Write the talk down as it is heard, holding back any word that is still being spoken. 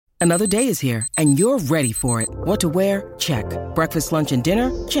Another day is here, and you're ready for it. What to wear? Check. Breakfast, lunch, and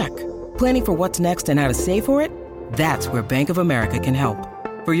dinner? Check. Planning for what's next and how to save for it? That's where Bank of America can help.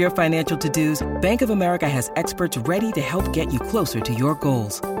 For your financial to-dos, Bank of America has experts ready to help get you closer to your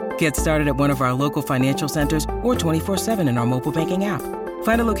goals. Get started at one of our local financial centers or 24/7 in our mobile banking app.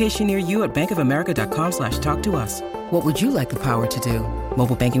 Find a location near you at bankofamerica.com/talktous. What would you like the power to do?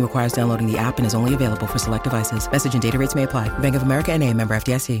 Mobile banking requires downloading the app and is only available for select devices. Message and data rates may apply. Bank of America N.A., member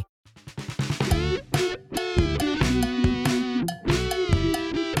FDIC.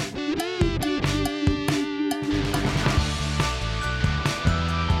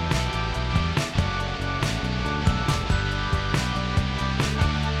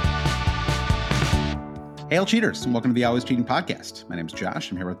 Hail cheaters, and welcome to the Always Cheating Podcast. My name is Josh.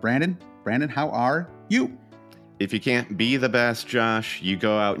 I'm here with Brandon. Brandon, how are you? If you can't be the best, Josh, you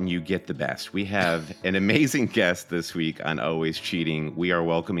go out and you get the best. We have an amazing guest this week on Always Cheating. We are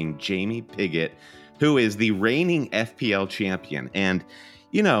welcoming Jamie Piggott, who is the reigning FPL champion. And,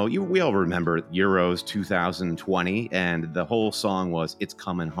 you know, we all remember Euros 2020, and the whole song was, "It's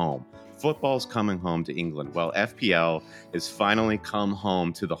Coming Home." Football's coming home to England. Well, FPL has finally come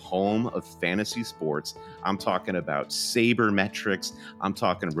home to the home of fantasy sports. I'm talking about Sabermetrics. I'm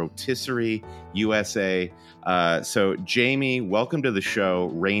talking Rotisserie USA. So, Jamie, welcome to the show,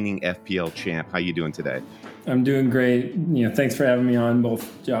 reigning FPL champ. How you doing today? I'm doing great. Thanks for having me on, both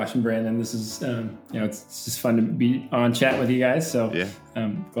Josh and Brandon. This is, it's just fun to be on chat with you guys. So, yeah,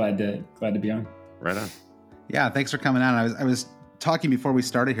 I'm glad to be on. Right on. Yeah, thanks for coming on. I was talking before we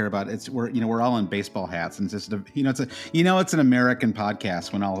started here about we're all in baseball hats, and it's just it's an American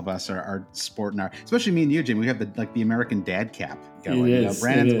podcast when all of us are sporting our, especially me and you, Jim. We have the American dad cap going. It is.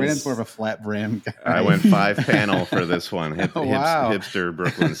 Brandon's more of a flat brim guy. I went 5-panel for this one. Wow. Hipster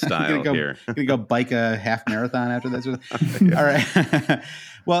Brooklyn style here. Gonna go bike a half marathon after this. All right.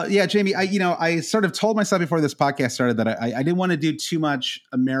 Well, yeah, Jamie, I sort of told myself before this podcast started that I didn't want to do too much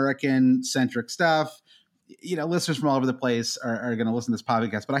American centric stuff. Listeners from all over the place are going to listen to this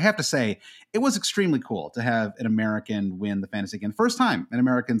podcast. But I have to say, it was extremely cool to have an American win the fantasy again. First time an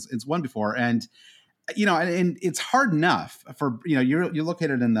American's won before. And, and it's hard enough for, you're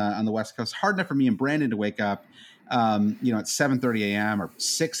located on the West Coast, hard enough for me and Brandon to wake up, at 7:30 a.m. or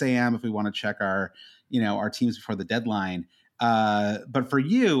 6 a.m. if we want to check our teams before the deadline. But for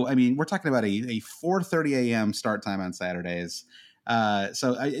you, I mean, we're talking about a 4:30 a.m. start time on Saturdays.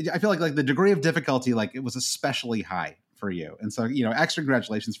 So I feel like the degree of difficulty, it was especially high for you. And so, extra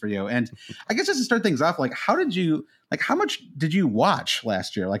congratulations for you. And I guess just to start things off, how much did you watch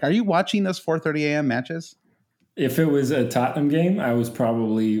last year? Are you watching those 4:30 a.m. matches? If it was a Tottenham game, I was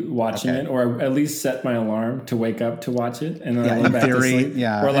probably watching it, or at least set my alarm to wake up to watch it. And then I went back to sleep.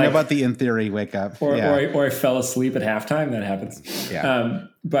 Yeah. Or I know about the in theory wake up. Or I fell asleep at halftime. That happens. Yeah.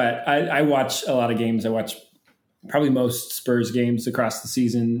 But I watch a lot of games. I watch probably most Spurs games across the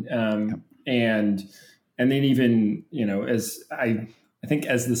season. And then even, as I think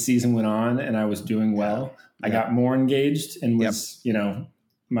as the season went on and I was doing well, I got more engaged and was,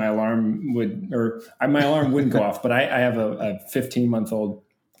 my alarm wouldn't go off, but I have a 15-month-old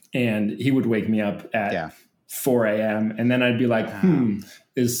and he would wake me up at 4 a.m. And then I'd be like,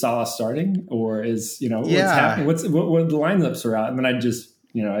 is Salah starting or is, what's happening? What the lineups are out? And then I'd just,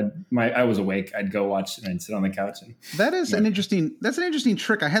 I was awake. I'd go watch and I'd sit on the couch. And that's an interesting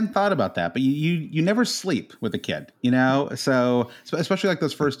trick. I hadn't thought about that, but you never sleep with a kid, so especially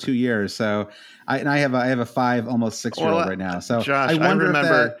those first 2 years. So I have a 5, almost 6-year-old right now. So Josh, I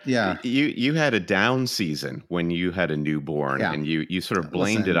remember you had a down season when you had a newborn and you sort of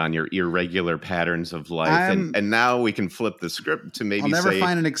blamed it on your irregular patterns of life. And now we can flip the script to maybe I'll never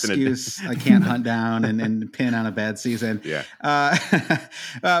find an excuse I can't hunt down and pin on a bad season. Yeah.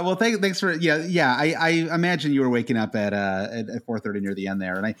 Well, thanks for I imagine you were waking up at 4:30 near the end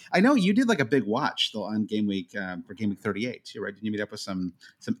there, and I know you did a big watch though on game week for game week 38 too, right? Did you meet up with some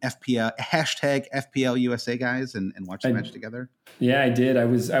FPL #FPL USA guys and watch the match together? Yeah, I did. I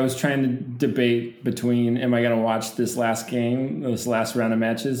was trying to debate between am I going to watch this last round of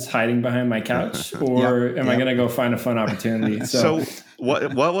matches hiding behind my couch, or am I going to go find a fun opportunity? So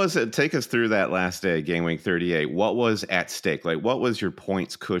what was it? Take us through that last day, game week 38. What was at stake? What was your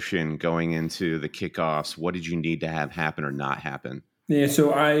points cushion going into the kickoffs? What did you need to have happen or not happen? Yeah,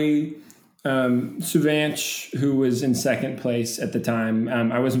 so Suvanch, who was in second place at the time,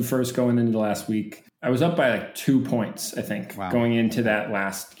 I was in first going into the last week. I was up by 2 points, I think, going into that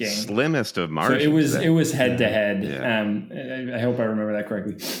last game. Slimmest of margins. So it was head to head. I hope I remember that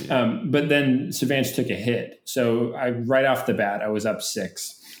correctly. Yeah. But then Suvanch took a hit. So right off the bat, I was up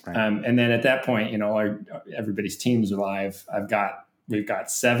 6. Right. And then at that point, everybody's teams are live. I've got we've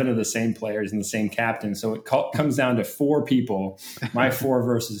got 7 of the same players and the same captain. So it comes down to 4 people, my 4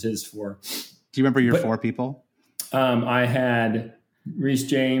 versus his 4. Do you remember your 4 people? I had Reece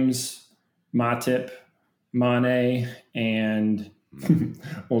James, Matip, Mane, and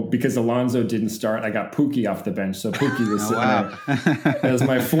well, because Alonso didn't start, I got Pookie off the bench. So Pookie was sitting there as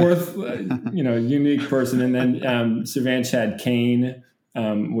my 4th, unique person. And then Savanch had Kane,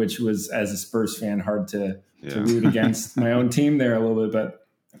 which was, as a Spurs fan, hard to root against my own team there a little bit. But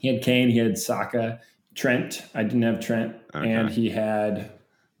he had Kane, he had Saka, Trent. I didn't have Trent, and he had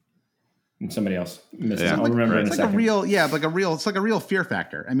somebody else. I'll remember in a second. It's like a real fear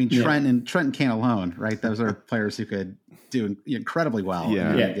factor. I mean, Trent and Kane alone, right? Those are players who could do incredibly well.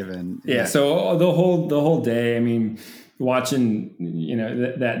 So the whole day, I mean, watching,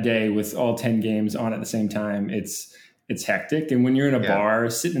 that day with all 10 games on at the same time, it's hectic. And when you're in a bar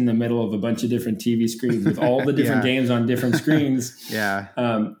sitting in the middle of a bunch of different TV screens with all the different games on different screens,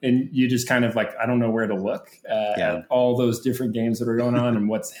 and you just kind of like, I don't know where to look at all those different games that are going on and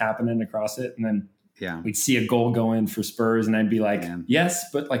what's happening across it. And then we'd see a goal go in for Spurs, and I'd be like, yes,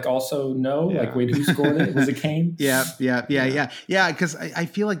 but like also no. Like, wait, who scored it? Was it Kane? Yeah. Because I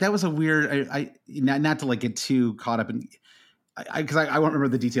feel like that was a weird. I not to like get too caught up in. Because I won't remember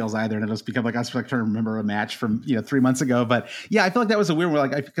the details either, and it'll just become like I was trying to remember a match from 3 months ago. But I feel like that was a weird one.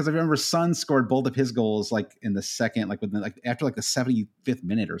 Because I remember Son scored both of his goals like in the second, like within after like the 75th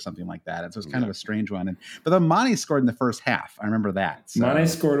minute or something like that. And so it was kind of a strange one. But then Mane scored in the first half. I remember that. So, Mane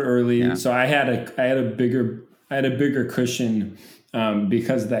scored early, so I had a bigger cushion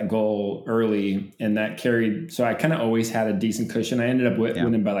because of that goal early, and that carried. So I kind of always had a decent cushion. I ended up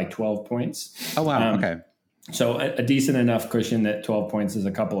winning by like 12 points. Oh wow! Okay. So a decent enough cushion that 12 points is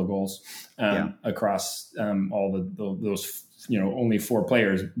a couple of goals across all those only 4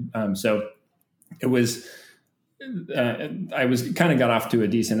 players. So it was I was kind of got off to a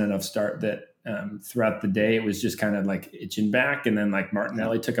decent enough start that throughout the day it was just kind of like itching back, and then like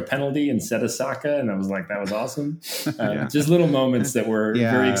Martinelli took a penalty instead of Saka, and I was like, that was awesome. Just little moments that were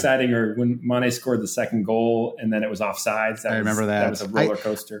very exciting, or when Mane scored the second goal and then it was offsides. I remember that. That was a roller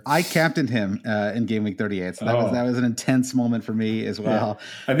coaster. I captained him in game week 38, so that was an intense moment for me as well.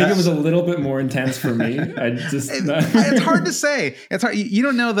 I think it was a little bit more intense for me. It's hard to say. It's hard. You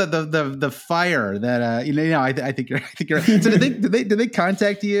don't know the fire that I think you're. So did they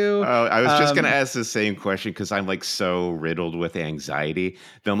contact you? Oh, I was just going to ask the same question because I'm like so riddled with anxiety.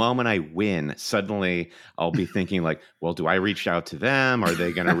 The moment I win, suddenly I'll be thinking like, well, do I reach out to them? Are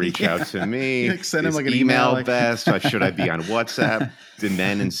they going to reach out to me? Like send them like an email like... best? Should I be on WhatsApp? Did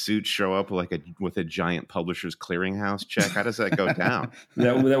men in suits show up with a giant Publishers Clearinghouse check? How does that go down?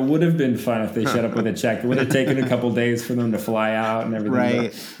 That would have been fun if they showed up with a check. It would have taken a couple of days for them to fly out and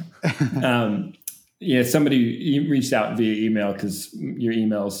everything. Right. Somebody reached out via email because your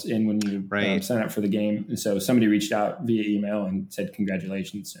email's in when you sign up for the game. And so somebody reached out via email and said,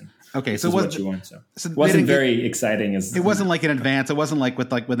 congratulations. And so what you won. So it wasn't very exciting. It wasn't like in advance. It wasn't like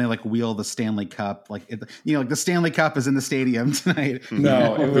with when they wheel the Stanley Cup. Like the Stanley Cup is in the stadium tonight.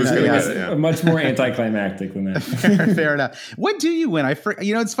 No, it was much more anticlimactic than that. Fair enough. What do you win?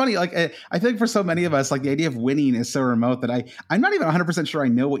 It's funny. Like I think for so many of us, like the idea of winning is so remote that I'm not even 100% sure I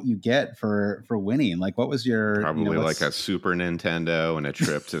know what you get for winning. Like, what was your probably like a Super Nintendo and a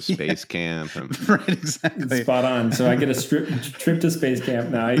trip to Space Camp? Right, exactly. Spot on. So I get a trip to Space Camp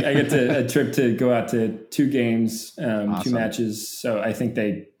now. I get a trip to go out to 2 games, awesome. 2 matches. So I think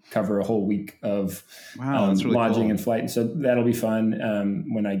they cover a whole week of really lodging cool. and flight. So that'll be fun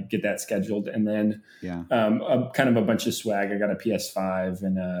when I get that scheduled. And then kind of a bunch of swag. I got a PS5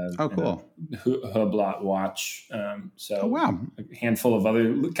 and a Hublot watch. A handful of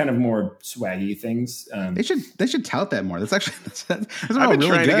other kind of more swaggy things. They should tout that more. That's actually that's I've been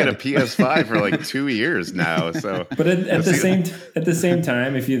trying to get a PS5 for like 2 years now. So, but at the same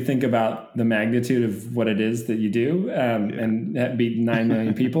time, if you think about the magnitude of what it is that you do, and beat 9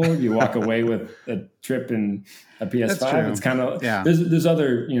 million people, you walk away with a trip and a PS5. It's kind of there's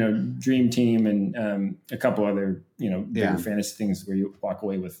other Dream Team and a couple other bigger fantasy things where you walk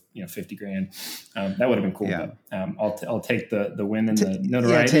away with $50,000. That would have been cool. But I'll take the win and the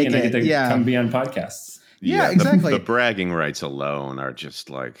notoriety, and I get to come be on podcasts. Yeah, exactly. The bragging rights alone are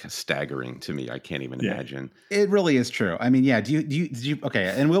just like staggering to me. I can't even imagine. It really is true. I mean, did you? Okay,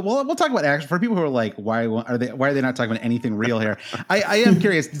 and we'll talk about action for people who are like, why are they not talking about anything real here? I am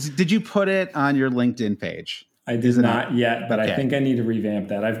curious. Did you put it on your LinkedIn page? I did not yet, but I think I need to revamp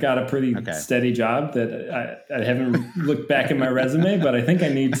that. I've got a pretty steady job that I haven't looked back at my resume, but I think I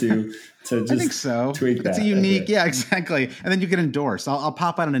need to to just I think so. tweak that. It's a unique, yeah, exactly. And then you get endorsed. I'll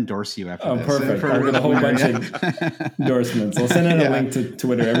pop out and endorse you after this. Perfect. I'll get a whole bunch of endorsements. I'll send out a link to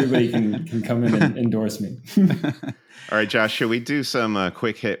Twitter. Everybody can come in and endorse me. All right, Josh, should we do some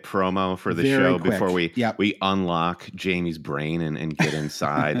quick hit promo for the Very show quick. before we unlock Jamie's brain and get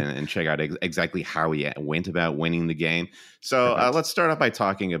inside and check out exactly how he went about winning the game? So let's start off by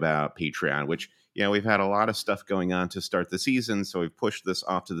talking about Patreon, which, we've had a lot of stuff going on to start the season, so we've pushed this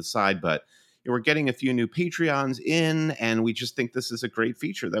off to the side, but we're getting a few new Patreons in, and we just think this is a great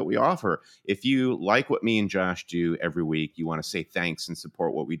feature that we offer. If you like what me and Josh do every week, you want to say thanks and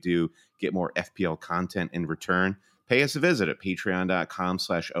support what we do, get more FPL content in return, pay us a visit at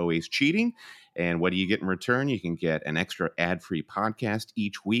patreon.com/alwayscheating. And what do you get in return? You can get an extra ad-free podcast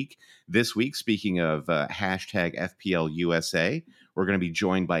each week. This week, speaking of hashtag FPL USA, we're going to be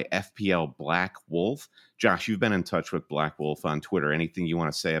joined by FPL Black Wolf. Josh, you've been in touch with Black Wolf on Twitter. Anything you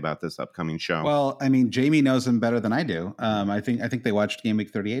want to say about this upcoming show? Well, I mean, Jamie knows him better than I do. I think they watched Game Week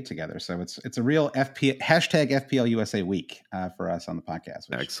 38 together, so it's a real hashtag FPL USA week for us on the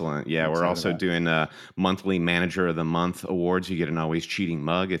podcast. Excellent. Yeah, we're also doing monthly Manager of the Month awards. You get an Always Cheating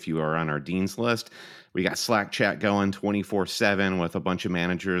mug if you are on our Dean's list. We got Slack chat going 24/7 with a bunch of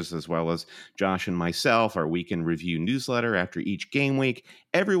managers, as well as Josh and myself, our weekend review newsletter after each game week.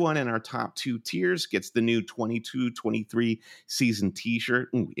 Everyone in our top 2 tiers gets the new 22-23 season t-shirt.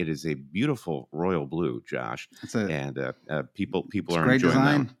 Ooh, it is a beautiful royal blue, Josh. And people are great enjoying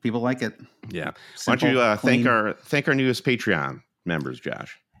design. them. People like it. Yeah. Simple, why don't you clean. thank our newest Patreon members,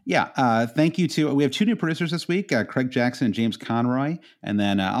 Josh? Yeah, thank you to, we have 2 new producers this week, Craig Jackson and James Conroy. And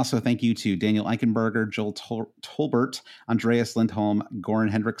then also thank you to Daniel Eichenberger, Joel Tolbert, Andreas Lindholm, Goran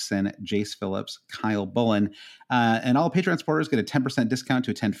Hendrickson, Jace Phillips, Kyle Bullen. And all Patreon supporters get a 10% discount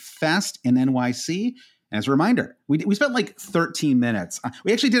to attend Fest in NYC. And as a reminder, we spent like 13 minutes.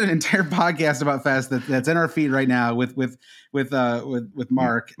 We actually did an entire podcast about Fest that's in our feed right now with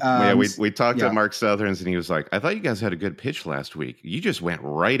Mark. We talked to Mark Southerns, and he was like, "I thought you guys had a good pitch last week. You just went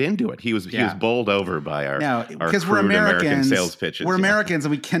right into it." He was bowled over by our because we're American sales pitches. We're Americans,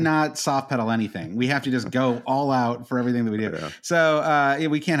 and we cannot soft pedal anything. We have to just go all out for everything that we do. Yeah. So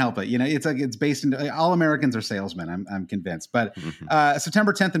we can't help it. It's based in all Americans are salesmen. I'm convinced. But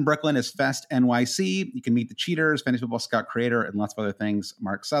September 10th in Brooklyn is Fest NYC. You can meet the Cheaters, Fantasy Football Scout creator, and lots of other things.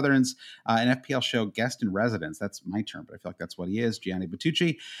 Mark Southerns, an FPL show guest in residence. That's my term, but I feel like that's what he is. Gianni Bertucci.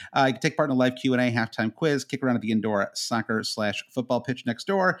 You can take part in a live Q&A, halftime quiz, kick around at the indoor soccer/football pitch next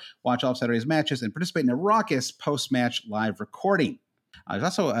door, watch all of Saturday's matches, and participate in a raucous post-match live recording. There's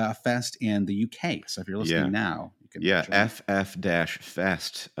also a fest in the UK. So if you're listening now, you can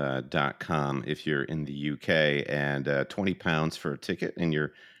ff-fest.com if you're in the UK, and £20 for a ticket, and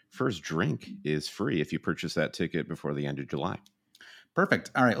your first drink is free if you purchase that ticket before the end of July. Perfect.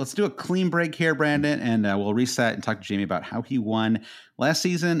 All right, let's do a clean break here, Brandon, and we'll reset and talk to Jamie about how he won last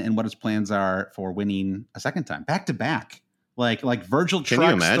season and what his plans are for winning a second time, back to back, like Virgil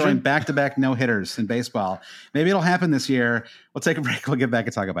Trucks throwing back to back no hitters in baseball. Maybe it'll happen this year. We'll take a break. We'll get back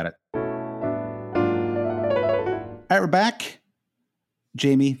and talk about it. All right, we're back.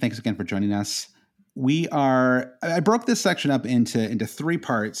 Jamie, thanks again for joining us. I broke this section up into 3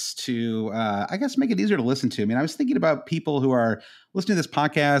 parts to, I guess, make it easier to listen to. I mean, I was thinking about people who are listening to this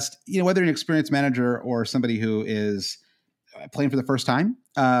podcast, whether you're an experienced manager or somebody who is playing for the first time,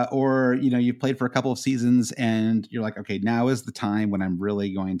 or, you've played for a couple of seasons and you're like, okay, now is the time when I'm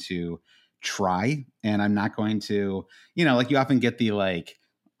really going to try. And I'm not going to, like you often get the,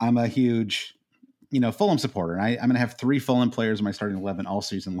 I'm a huge, Fulham supporter, and I'm going to have 3 Fulham players in my starting 11 all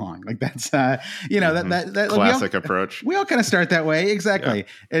season long. Like that's, that classic approach. We all kind of start that way. Exactly.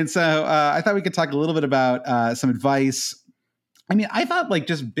 Yeah. And so I thought we could talk a little bit about some advice. I mean, I thought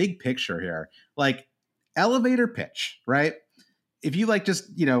just big picture here, elevator pitch, right? If you let's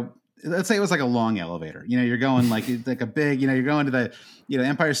say it was like a long elevator, you're going like a big, you're going to the,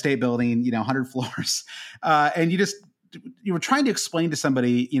 Empire State Building, 100 floors, and you were trying to explain to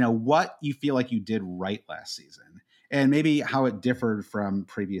somebody, what you feel like you did right last season and maybe how it differed from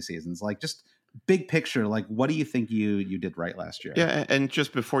previous seasons. Just big picture, what do you think you did right last year? Yeah. And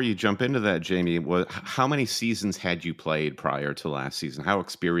just before you jump into that, Jamie, how many seasons had you played prior to last season? How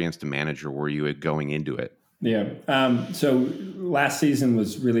experienced a manager were you at going into it? Yeah. So last season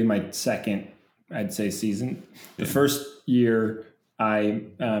was really my second, I'd say, season. The first year I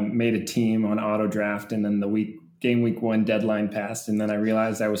made a team on auto draft, and then game week 1 deadline passed, and then I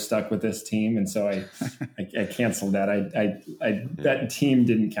realized I was stuck with this team, and so I canceled that. That team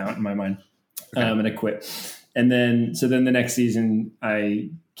didn't count in my mind, and I quit. And then the next season I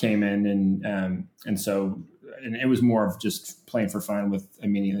came in, and so and it was more of just playing for fun with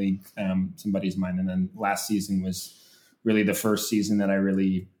immediately some buddies of mine. And then last season was really the first season that I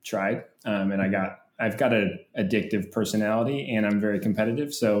really tried. And I've got an addictive personality and I'm very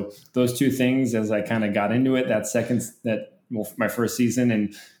competitive. So those two things, as I kind of got into it, my first season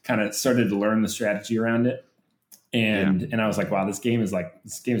and kind of started to learn the strategy around it. And I was like, wow, this game is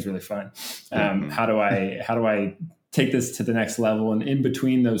really fun. How do I take this to the next level? And in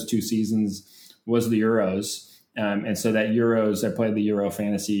between those two seasons was the Euros. And so that Euros, I played the Euro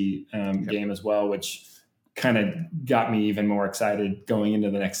fantasy game as well, which kind of got me even more excited going into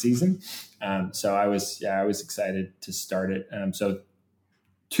the next season. So I was excited to start it. So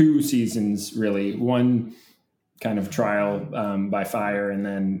 2 seasons, really, one kind of trial by fire, and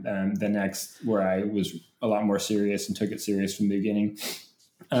then the next where I was a lot more serious and took it serious from the beginning.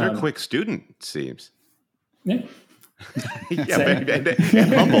 You're a quick student, it seems. Yeah.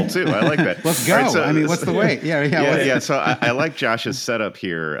 And humble too. I like that. Let's go. Right, so, what's the way? Yeah. So I like Josh's setup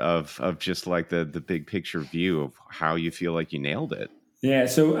here of just like the big picture view of how you feel like you nailed it. Yeah.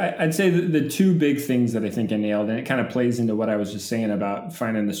 So I'd say the 2 big things that I think I nailed, and it kind of plays into what I was just saying about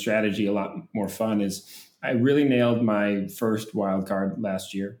finding the strategy a lot more fun, is I really nailed my first wild card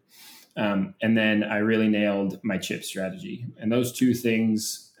last year. And then I really nailed my chip strategy. And those 2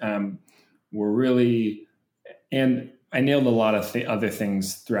 things were really, and I nailed a lot of other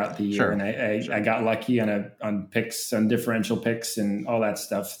things throughout the year. Sure. And I got lucky on picks, on differential picks and all that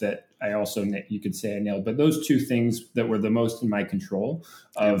stuff that I also, you could say I nailed. But those 2 things that were the most in my control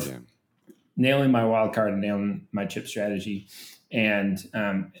of nailing my wild card and nailing my chip strategy. And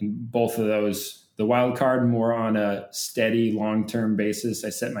both of those, the wild card more on a steady long-term basis. I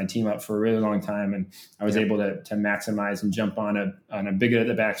set my team up for a really long time, and I was able to maximize and jump on a big at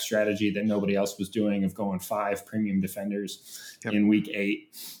the back strategy that nobody else was doing, of going 5 premium defenders in week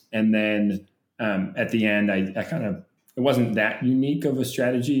 8. And then at the end, I kind of, it wasn't that unique of a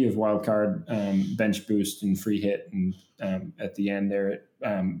strategy of wild card, bench boost and free hit, and at the end there,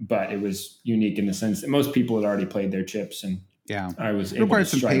 but it was unique in the sense that most people had already played their chips, and I was able to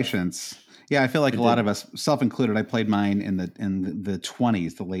some patience. Yeah, I feel like a lot of us, self-included, I played mine in the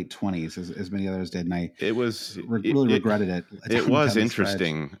 20s, the late 20s, as many others did, and I really regretted it. It was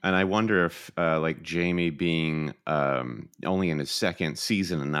interesting, and I wonder if, like Jamie being only in his second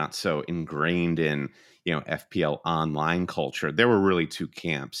season and not so ingrained in FPL online culture, there were really 2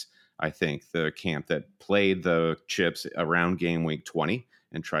 camps. I think the camp that played the chips around game week 20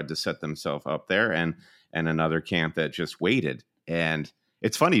 and tried to set themselves up there, and another camp that just waited. And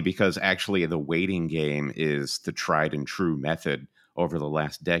it's funny because actually the waiting game is the tried and true method over the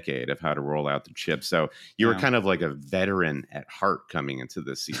last decade of how to roll out the chip. So you were kind of like a veteran at heart coming into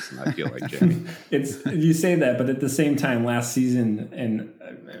this season, I feel like, Jamie. You say that, but at the same time, last season, and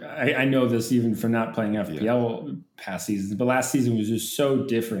I know this even from not playing FPL past seasons, but last season was just so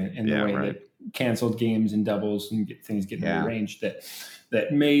different in the way that canceled games and doubles and things getting rearranged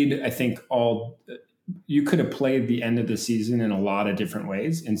that made, I think, you could have played the end of the season in a lot of different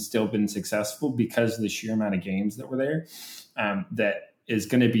ways and still been successful because of the sheer amount of games that were there. That is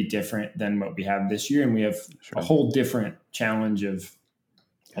going to be different than what we have this year. And we have a whole different challenge of,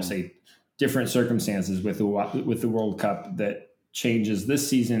 I'll say, different circumstances with the World Cup that changes this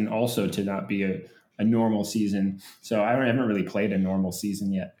season also to not be a normal season. So I haven't really played a normal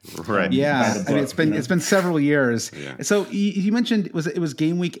season yet. Right. It's been several years. Yeah. So you mentioned it was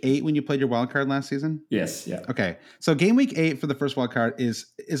game week 8 when you played your wild card last season? Yes. Yeah. Okay. So game week 8 for the first wild card is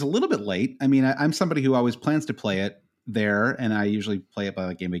a little bit late. I mean, I'm somebody who always plans to play it there, and I usually play it by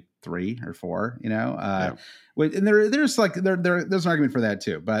like game week 3 or 4, and there's an argument for that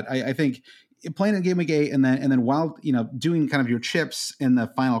too. But I think playing in game week 8 and then while doing kind of your chips in the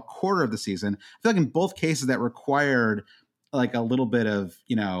final quarter of the season, I feel like in both cases that required like a little bit of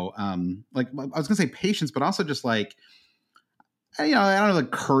like I was gonna say patience, but also just like I don't know, like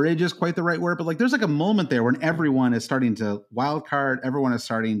courage is quite the right word, but like there's like a moment there when everyone is starting to wild card, everyone is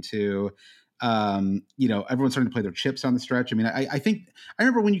starting to everyone's starting to play their chips on the stretch. I mean, I think I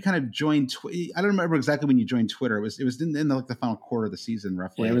remember when you kind of joined. I don't remember exactly when you joined Twitter. It was in the final quarter of the season,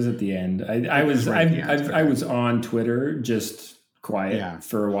 roughly. Yeah, it was at the end. I was on Twitter just quiet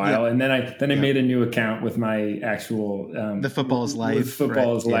for a while, and then I made a new account with my actual the football is life,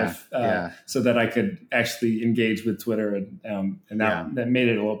 so that I could actually engage with Twitter, and that made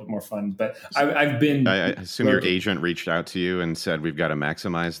it a little bit more fun. But I've been. I assume your agent reached out to you and said, "We've got to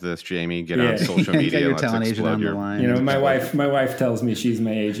maximize this, Jamie. Get on social media. Your talent agent on the line." My wife tells me she's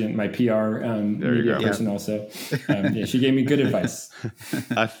my agent, my PR media person. Also, she gave me good advice.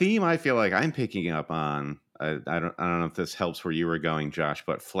 A theme I feel like I'm picking up on. I don't know if this helps where you were going, Josh,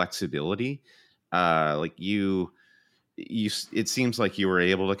 but flexibility. like it seems like you were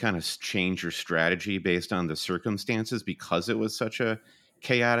able to kind of change your strategy based on the circumstances because it was such a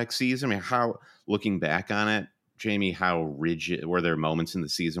chaotic season. I mean, how, looking back on it, Jamie, how rigid were there moments in the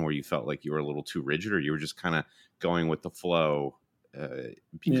season where you felt like you were a little too rigid, or you were just kind of going with the flow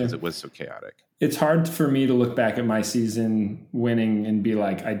because it was so chaotic? It's hard for me to look back at my season winning and be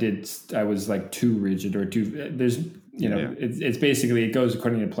like, I was like too rigid or too, there's, it's basically, it goes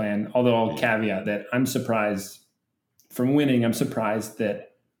according to plan. Although I'll caveat that I'm surprised from winning. I'm surprised that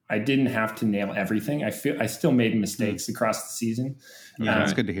I didn't have to nail everything. I feel I still made mistakes across the season. Yeah,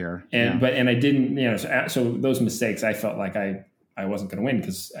 that's good to hear. And I didn't, so those mistakes, I felt like I wasn't going to win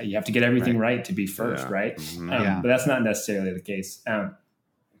because you have to get everything right to be first, right? But that's not necessarily the case.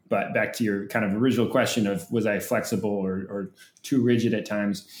 But back to your kind of original question of was I flexible or too rigid at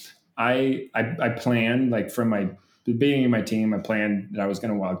times? I planned, like from the beginning of my team, I planned that I was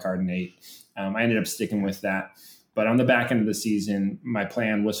going to wild card in 8. I ended up sticking with that. But on the back end of the season, my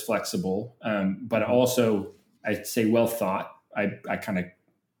plan was flexible, but also I'd say well thought. I kind of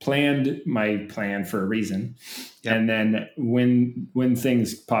planned my plan for a reason. Yep. And then when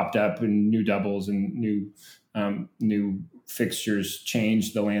things popped up and new doubles and new fixtures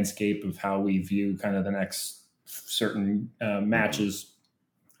changed the landscape of how we view kind of the next certain matches,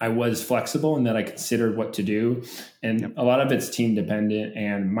 I was flexible in that I considered what to do. And a lot of it's team dependent,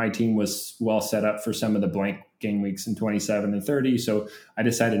 and my team was well set up for some of the blank game weeks in 27 and 30. So I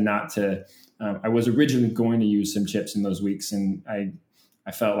decided not to, I was originally going to use some chips in those weeks. And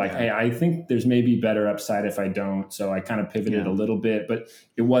I felt like, hey, I think there's maybe better upside if I don't. So I kind of pivoted a little bit, but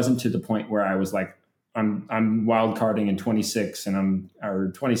it wasn't to the point where I was like, I'm wild carding in 26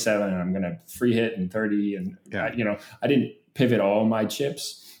 or 27 and I'm going to free hit in 30. And I didn't pivot all my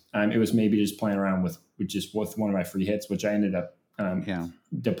chips. It was maybe just playing around with one of my free hits, which I ended up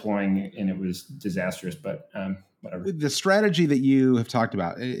deploying, and it was disastrous, but whatever. The strategy that you have talked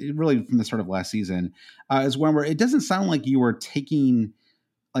about, really from the start of last season, is one where it doesn't sound like you were taking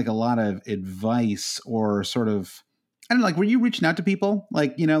like a lot of advice or sort of, I don't know, like, were you reaching out to people?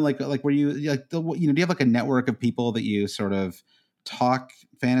 Like, like were you like, do you have like a network of people that you sort of talk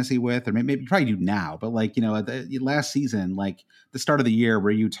fantasy with, or maybe probably do now, but like, last season, like the start of the year,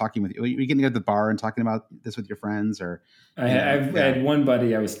 were you talking were you getting at the bar and talking about this with your friends? Or I had one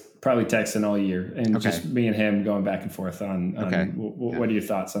buddy I was probably texting all year, and just me and him going back and forth on what are your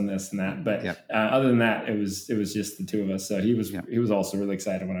thoughts on this and that. But other than that, it was just the two of us. So he was also really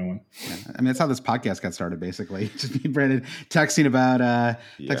excited when I won. Yeah. I mean, that's how this podcast got started, basically. Just me and Brandon texting about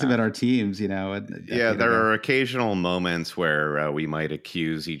our teams. There are occasional moments where we might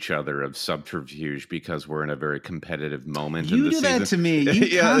accuse each other of subterfuge because we're in a very competitive moment. You do that to me.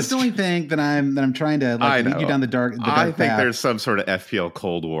 You constantly think that I'm trying to lead you down the dark path. I think there's some sort of FPL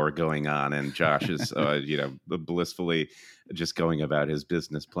Cold War going on, and Josh is blissfully just going about his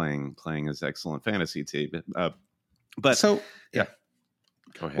business, playing his excellent fantasy team. Go ahead,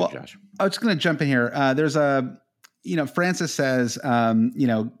 Josh. I was just going to jump in here. There's Francis says,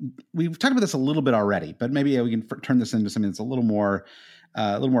 we've talked about this a little bit already, but maybe we can turn this into something that's a little more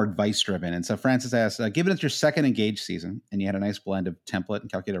advice driven. And so Francis asks, given it's your second Engage season and you had a nice blend of template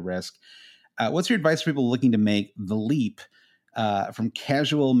and calculated risk, what's your advice for people looking to make the leap from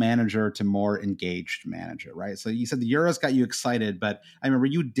casual manager to more engaged manager, right? So you said the Euros got you excited, but I remember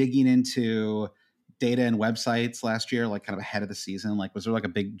you digging into data and websites last year, like kind of ahead of the season. Like, was there like a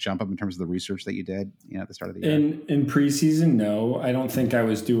big jump up in terms of the research that you did, at the start of the year? In preseason, no, I don't think I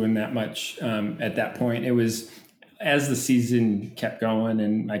was doing that much at that point. It was as the season kept going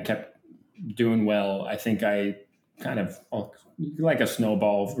and I kept doing well. I think I kind of, like a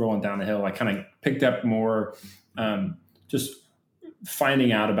snowball rolling down the hill, I kind of picked up more, just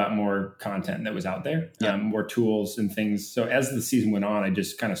finding out about more content that was out there, more tools and things. So as the season went on, I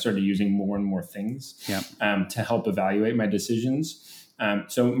just kind of started using more and more things to help evaluate my decisions.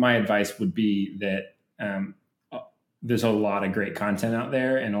 So my advice would be that there's a lot of great content out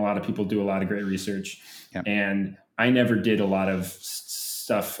there, and a lot of people do a lot of great research. And I never did a lot of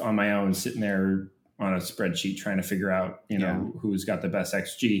stuff on my own, sitting there on a spreadsheet trying to figure out, who's got the best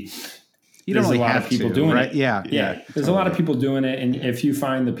XG. There's a lot of people doing it. Yeah. There's totally a lot of people doing it. And if you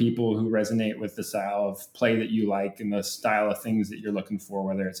find the people who resonate with the style of play that you like and the style of things that you're looking for,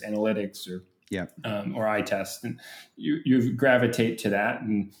 whether it's analytics or eye test, and you gravitate to that.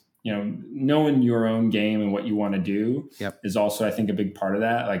 And, knowing your own game and what you want to do is also, I think, a big part of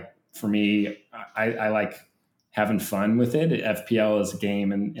that. Like for me, I like having fun with it. FPL is a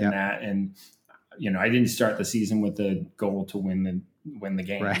game and that. And, I didn't start the season with the goal to win win the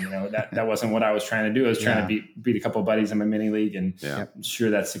game. Right. You know, that wasn't what I was trying to do. I was trying to beat a couple of buddies in my mini league, and I'm sure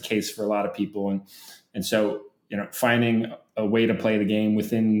that's the case for a lot of people. And so, you know, finding a way to play the game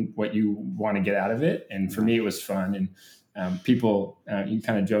within what you want to get out of it. And for me, it was fun. And people, you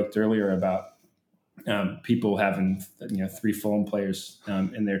kind of joked earlier about people having, you know, 3 Fulham players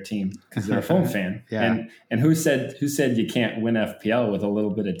in their team because they're a Fulham fan. And who said you can't win FPL with a little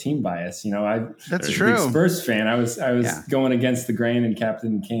bit of team bias? You know, that's a true. Big Spurs fan. I was going against the grain and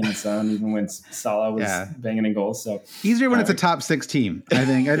captain Kane and Son, even when Salah was banging in goals. So easier when it's a top 6 team. I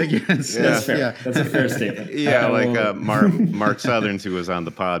think that's fair. Yeah. That's a fair statement. Mark Southerns, who was on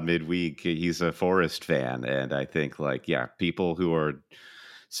the pod midweek, he's a Forest fan, and I think people who are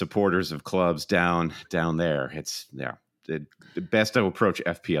supporters of clubs down there, it's the best to approach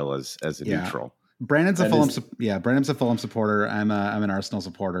FPL as a neutral. Brandon's a Fulham supporter. I'm an Arsenal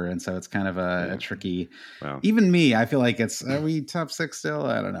supporter, and so it's kind of a tricky. Well, even me, I feel like are we top 6 still?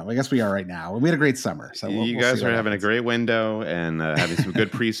 I don't know. I guess we are right now. We had a great summer, so you guys are having a great window and having some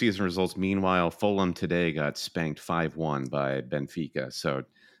good preseason results. Meanwhile, Fulham today got spanked 5-1 by Benfica. So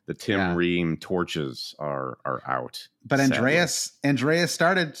the Tim Ream torches are out. But Andreas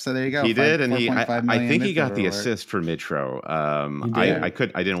started, so there you go. He did, and I think he got the assist for Mitro.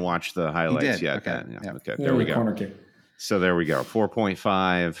 I didn't watch the highlights yet. Okay, there we go. Corner kick. So there we go.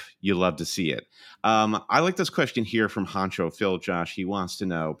 4.5. You love to see it. I like this question here from Honcho Phil. Josh, he wants to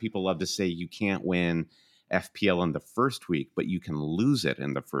know. People love to say you can't win FPL in the first week, but you can lose it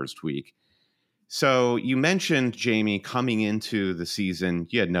in the first week. So you mentioned, Jamie, coming into the season,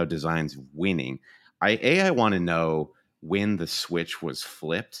 you had no designs of winning. I want to know when the switch was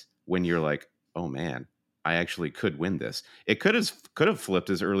flipped, when you're like, oh man, I actually could win this. It could have flipped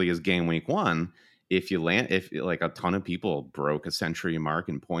as early as game week 1 if like a ton of people broke a century mark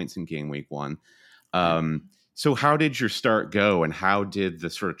in points in game week 1. So how did your start go, and how did the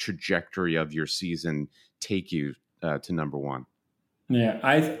sort of trajectory of your season take you to number 1? Yeah,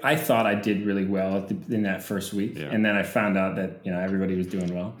 I thought I did really well in that first week, and then I found out that, you know, everybody was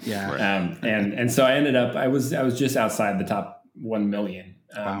doing well. Yeah, right. And so I ended up I was just outside the top 1 million,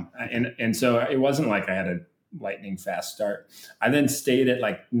 wow. and so it wasn't like I had a lightning fast start. I then stayed at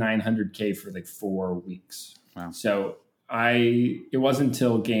like 900K for like 4 weeks. Wow. So it wasn't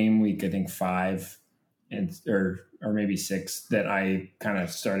until game week, I think 5 or maybe 6 that I kind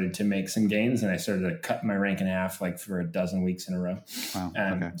of started to make some gains, and I started to cut my rank in half like for a dozen weeks in a row. Wow.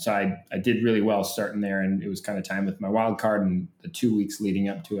 Okay. So I did really well starting there, and it was kind of time with my wild card and the 2 weeks leading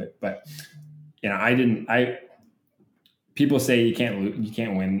up to it. But, you know, people say you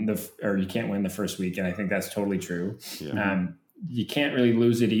can't win the first week. And I think that's totally true. Yeah. You can't really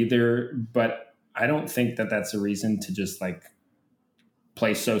lose it either, but I don't think that that's a reason to just like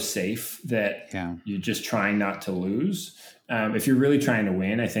play so safe that you're just trying not to lose. If you're really trying to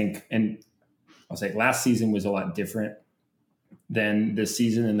win, I think, and I'll say last season was a lot different than this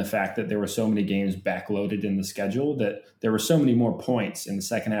season in the fact that there were so many games backloaded in the schedule, that there were so many more points in the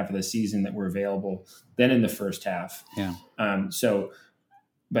second half of the season that were available than in the first half. Yeah.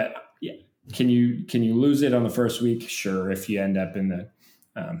 But yeah, can you lose it on the first week? Sure. If you end up in the,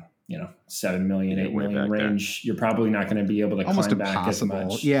 7 million, 8 million range, you're probably not going to be able to almost climb impossible. back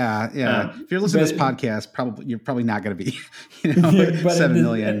as much. Yeah. If you're listening to this podcast, you're probably not going to be, 7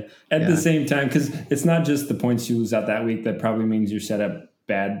 million. At the same time, because it's not just the points you lose out that week. That probably means you're set up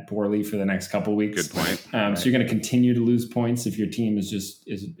poorly for the next couple weeks. Good point. So you're going to continue to lose points if your team is just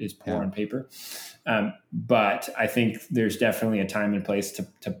is poor on paper. But I think there's definitely a time and place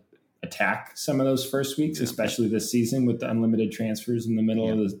to attack some of those first weeks, especially this season with the unlimited transfers in the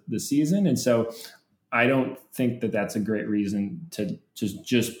middle of the season. And so I don't think that that's a great reason to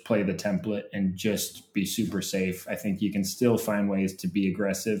just play the template and just be super safe. I think you can still find ways to be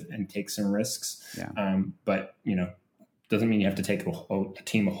aggressive and take some risks. Yeah. But, doesn't mean you have to take a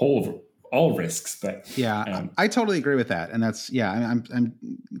team a whole of all risks. But I totally agree with that. And that's, I'm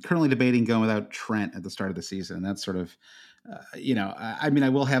currently debating going without Trent at the start of the season. And that's sort of, I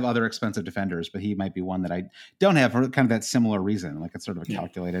will have other expensive defenders, but he might be one that I don't have for kind of that similar reason. Like it's sort of a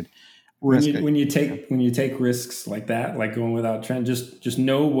calculated risk. When you take risks like that, like going without Trent, just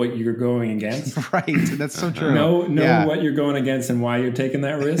know what you're going against. Right. That's so true. Know what you're going against and why you're taking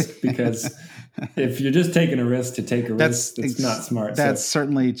that risk, because if you're just taking a risk to take a risk, that's not smart. That's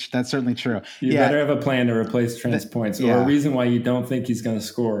certainly true. You better have a plan to replace Trent's points, or a reason why you don't think he's going to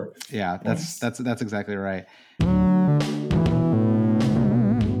score. Yeah, that's exactly right.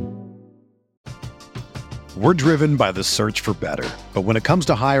 We're driven by the search for better. But when it comes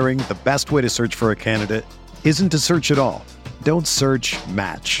to hiring, the best way to search for a candidate isn't to search at all. Don't search,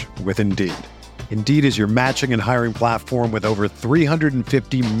 match with Indeed. Indeed is your matching and hiring platform with over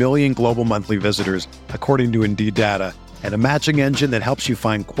 350 million global monthly visitors, according to Indeed data, and a matching engine that helps you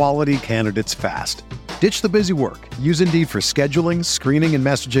find quality candidates fast. Ditch the busy work. Use Indeed for scheduling, screening, and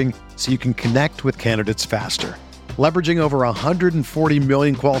messaging so you can connect with candidates faster. Leveraging over 140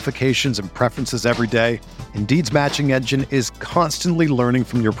 million qualifications and preferences every day, Indeed's matching engine is constantly learning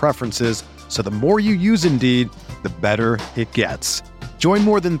from your preferences, so the more you use Indeed, the better it gets. Join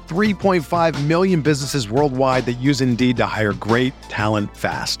more than 3.5 million businesses worldwide that use Indeed to hire great talent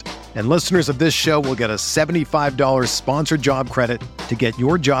fast. And listeners of this show will get a $75 sponsored job credit to get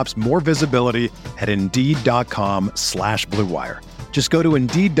your jobs more visibility at Indeed.com/Blue Wire. Just go to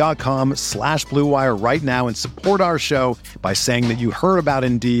Indeed.com/Blue Wire right now and support our show by saying that you heard about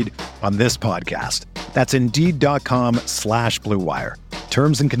Indeed on this podcast. That's Indeed.com/Blue Wire.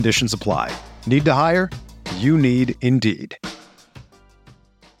 Terms and conditions apply. Need to hire? You need Indeed.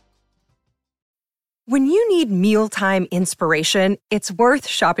 When you need mealtime inspiration, it's worth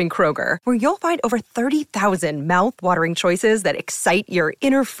shopping Kroger, where you'll find over 30,000 mouth-watering choices that excite your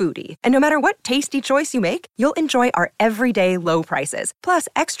inner foodie. And no matter what tasty choice you make, you'll enjoy our everyday low prices, plus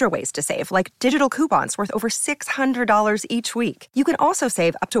extra ways to save, like digital coupons worth over $600 each week. You can also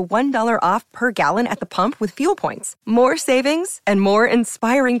save up to $1 off per gallon at the pump with fuel points. More savings and more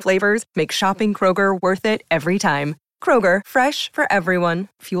inspiring flavors make shopping Kroger worth it every time. Kroger, fresh for everyone.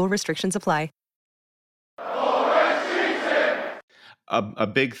 Fuel restrictions apply. A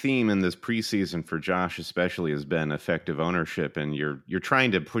big theme in this preseason for Josh especially has been effective ownership, and you're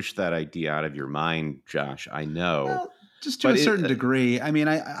trying to push that idea out of your mind, Josh. I know. Well, just to a certain degree. I mean,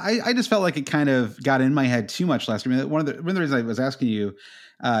 I just felt like it kind of got in my head too much last year. I mean, one of the reasons I was asking you,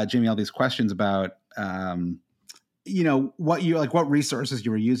 Jamie, all these questions about, what resources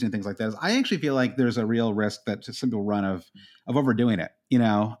you were using and things like that, is I actually feel like there's a real risk that some people run of overdoing it,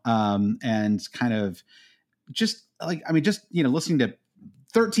 and kind of just listening to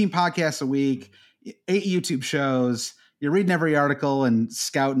 13 podcasts a week, 8 YouTube shows, you're reading every article and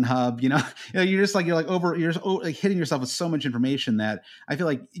Scout and Hub, you're hitting yourself with so much information that I feel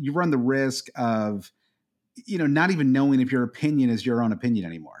like you run the risk of, not even knowing if your opinion is your own opinion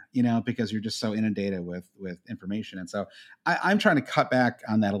anymore, because you're just so inundated with information. And so I'm trying to cut back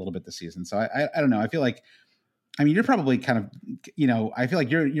on that a little bit this season. So I don't know. I feel like, you're probably kind of, I feel like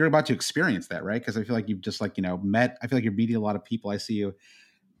you're about to experience that, right? Because I feel like you've just met, I feel like you're meeting a lot of people. I see you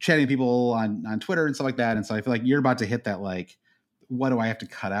chatting with people on Twitter and stuff like that. And so I feel like you're about to hit that, what do I have to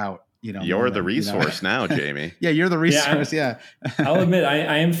cut out? You're the resource now, Jamie. Yeah, you're the resource. Yeah. I'll admit,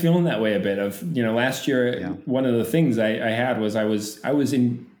 I am feeling that way a bit of, last year, one of the things I had was I was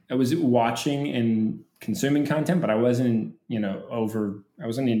watching and consuming content, but I wasn't,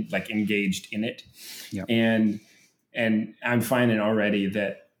 engaged in it. Yep. And I'm finding already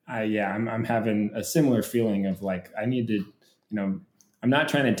that I'm having a similar feeling of I need to, I'm not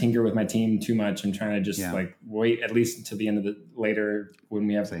trying to tinker with my team too much. I'm trying to just wait at least until the end of the later when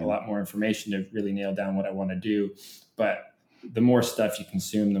we have a lot more information to really nail down what I want to do. But the more stuff you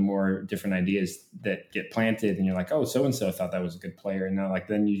consume, the more different ideas that get planted, and you're like, oh, so-and-so thought that was a good player. And now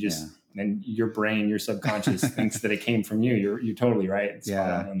then you just, then your brain, your subconscious thinks that it came from you. You're totally right. It's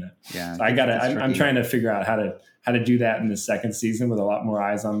spot on that. Yeah. So I'm trying to figure out how to do that in the second season with a lot more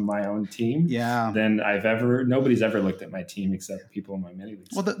eyes on my own team than nobody's ever looked at my team except people in my mini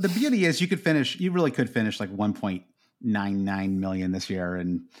leagues. Well, the beauty is you really could finish 1.99 million this year,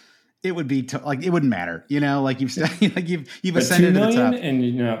 and it would be it wouldn't matter, you've ascended to the top. And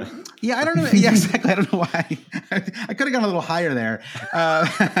yeah, I don't know. Yeah, exactly. I don't know why. I could have gone a little higher there.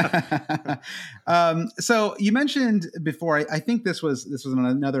 So you mentioned before, I think this was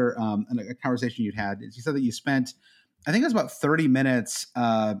another a conversation you'd had. You said that you spent, I think it was about 30 minutes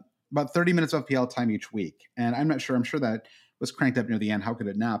of PL time each week. And I'm not sure. I'm sure that was cranked up near the end. How could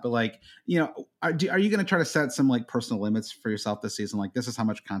it not? But are you going to try to set some personal limits for yourself this season? This is how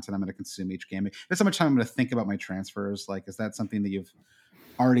much content I'm going to consume each game. This is how much time I'm going to think about my transfers. Is that something that you've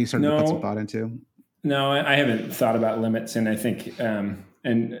already started to put some thought into? No, I haven't thought about limits. And I think,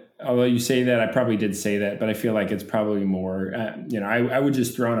 and although you say that, I probably did say that, but I feel like it's probably more, I would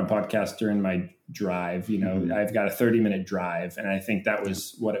just throw on a podcast during my drive. I've got a 30-minute drive, and I think that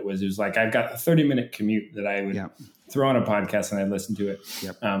was what it was. It was I've got a 30-minute commute that I would throw on a podcast and I'd listen to it.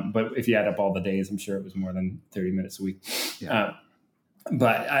 Yep. But if you add up all the days, I'm sure it was more than 30 minutes a week. Yeah.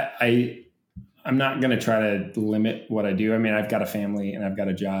 But I'm not going to try to limit what I do. I've got a family and I've got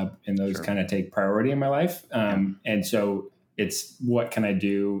a job, and those kind of take priority in my life. And so it's what can I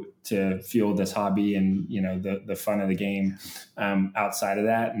do to fuel this hobby and, the fun of the game outside of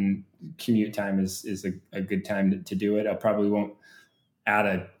that. And commute time is a good time to do it. I probably won't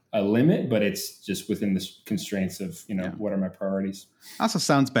add a limit, but it's just within the constraints of, what are my priorities. Also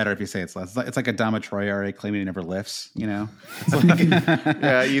sounds better if you say it's less. It's like a Dama Troyari claiming he never lifts, It's like,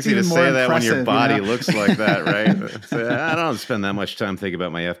 yeah, easy to say that when your body looks like that, right? So, I don't spend that much time thinking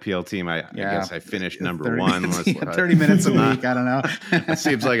about my FPL team. I guess I finished number 30, one. 30 minutes a week. I don't know. It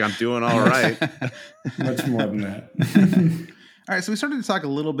seems like I'm doing all right. Much more than that. All right, so we started to talk a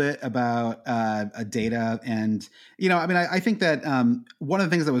little bit about data, and I think that one of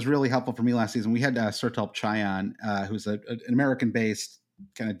the things that was really helpful for me last season, we had Surtalp Chai on, who's an American-based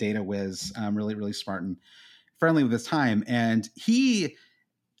kind of data whiz, really, really smart and friendly with his time, and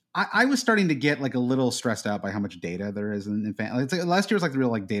I was starting to get like a little stressed out by how much data there is in fan. It's like, last year was like the real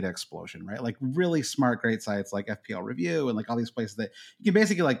like data explosion, right? Like really smart, great sites like FPL Review and like all these places that you can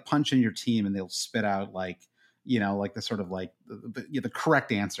basically like punch in your team and they'll spit out like like the sort of like the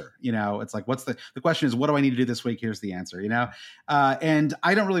correct answer. It's like, what's the question is, what do I need to do this week? Here's the answer, and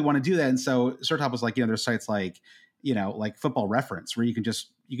I don't really want to do that. And so Surtalp was like, there's sites like, like Football Reference where you can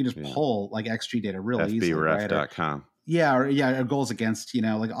just pull like XG data really easily. FBref.com. Right? Or goals against,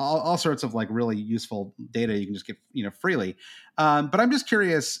 like all sorts of like really useful data you can just get, freely. But I'm just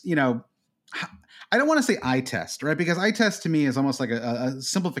curious, I don't want to say eye test, right? Because eye test to me is almost like a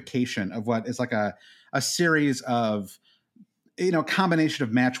simplification of what is like a series of, combination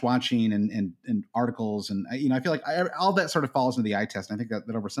of match watching and articles. And, I feel like all that sort of falls into the eye test. And I think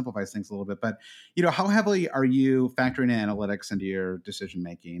that oversimplifies things a little bit. But, how heavily are you factoring in analytics into your decision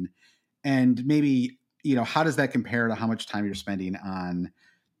making? And maybe, how does that compare to how much time you're spending on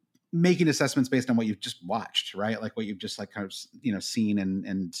making assessments based on what you've just watched, right? Like what you've just like kind of, seen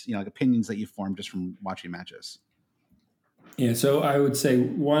and like opinions that you formed just from watching matches. Yeah, so I would say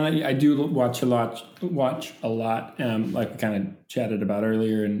one, I do watch a lot, like we kind of chatted about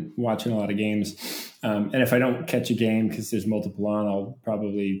earlier, and watching a lot of games. And if I don't catch a game because there's multiple on, I'll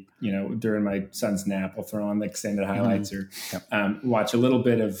probably, during my son's nap, I'll throw on the extended highlights or watch a little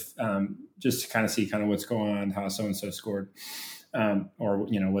bit of just to kind of see kind of what's going on, how so-and-so scored. Or,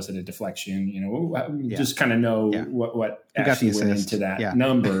 was it a deflection? Just kind of know what actually went into that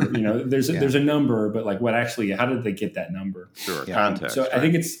number. There's a number, but like how did they get that number? Sure, context. So right. I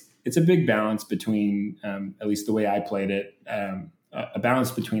think it's a big balance between, at least the way I played it, a balance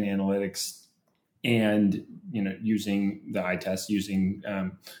between analytics and, using the eye test, using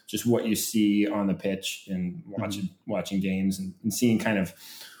just what you see on the pitch and watching games and seeing kind of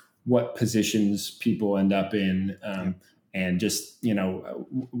what positions people end up in. And just,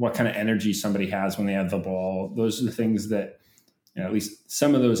 what kind of energy somebody has when they have the ball. Those are the things that, at least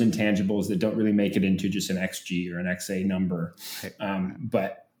some of those intangibles that don't really make it into just an XG or an XA number.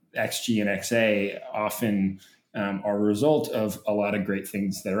 But XG and XA often are a result of a lot of great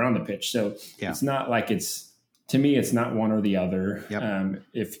things that are on the pitch. So it's not like to me, it's not one or the other. Yep.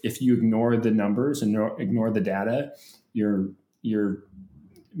 If you ignore the numbers and ignore the data, you're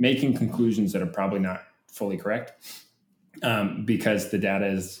making conclusions that are probably not fully correct. Because the data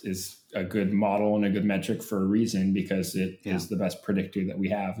is a good model and a good metric for a reason, because it is the best predictor that we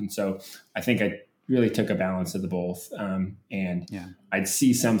have. And so I think I really took a balance of the both. I'd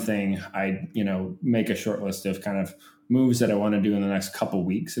see something, I'd, make a short list of kind of moves that I want to do in the next couple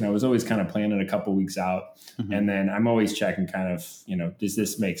weeks. And I was always kind of planning a couple weeks out. Mm-hmm. And then I'm always checking kind of, does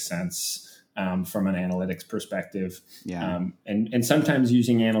this make sense from an analytics perspective? Yeah. And sometimes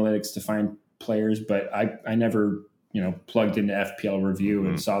using analytics to find players, but I never, plugged into FPL Review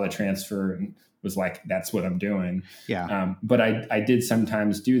and saw the transfer and was like, that's what I'm doing. Yeah. But I did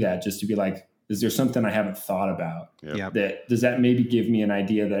sometimes do that just to be like, is there something I haven't thought about? Yep. Does that maybe give me an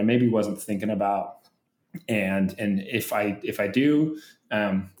idea that I maybe wasn't thinking about? And if I do,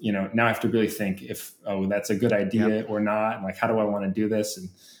 now I have to really think if, that's a good idea or not. And like, how do I want to do this?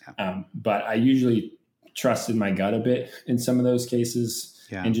 And, but I usually trusted my gut a bit in some of those cases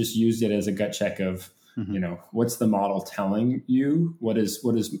and just used it as a gut check of, what's the model telling you? What is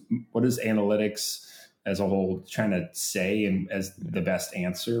analytics as a whole trying to say and as the best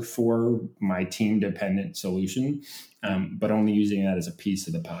answer for my team dependent solution, but only using that as a piece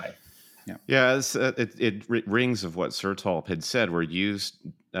of the pie. It rings of what Surtalp had said, where use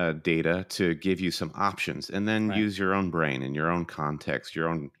data to give you some options, and then use your own brain and your own context, your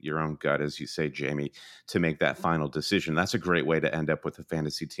own gut, as you say, Jamie, to make that final decision. That's a great way to end up with a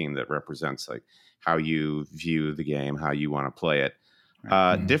fantasy team that represents like how you view the game, how you want to play it.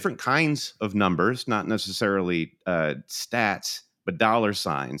 Different kinds of numbers, not necessarily stats, but dollar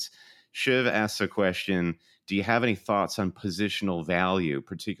signs. Shiv asks a question: do you have any thoughts on positional value,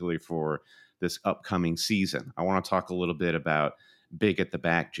 particularly for this upcoming season? I want to talk a little bit about big at the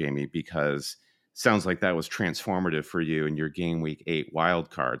back, Jamie, because sounds like that was transformative for you in your game week 8 wild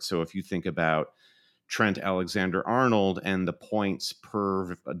card. So if you think about Trent Alexander-Arnold and the points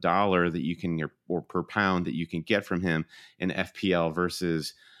per dollar that you can, or per pound that you can get from him in FPL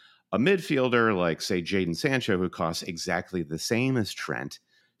versus a midfielder like, say, Jadon Sancho, who costs exactly the same as Trent.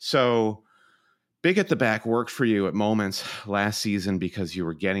 So big at the back worked for you at moments last season because you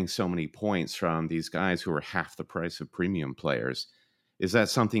were getting so many points from these guys who were half the price of premium players. Is that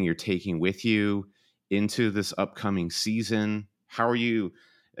something you're taking with you into this upcoming season? How are you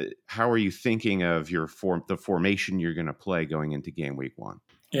thinking of the formation you're going to play going into game week 1?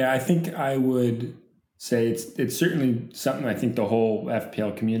 Yeah, I think I would say it's certainly something I think the whole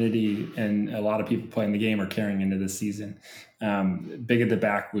FPL community and a lot of people playing the game are carrying into this season. Big at the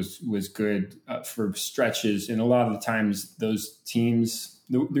back was good for stretches, and a lot of the times those teams.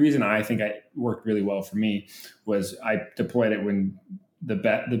 The reason I think it worked really well for me was I deployed it when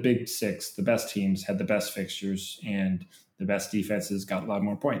the big six, the best teams had the best fixtures and the best defenses got a lot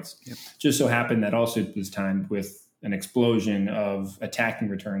more points. Yep. Just so happened that also it was timed with an explosion of attacking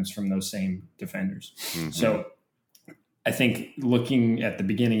returns from those same defenders. Mm-hmm. So I think looking at the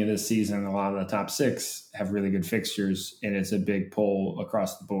beginning of this season, a lot of the top 6 have really good fixtures, and it's a big pull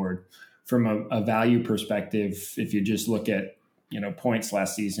across the board. From a value perspective, if you just look at points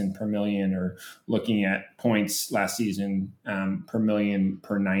last season per million, or looking at points last season per million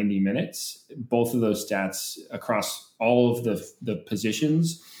per 90 minutes, both of those stats across all of the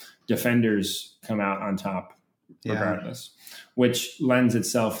positions, defenders come out on top regardless, which lends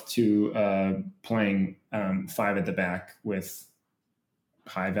itself to playing 5 at the back with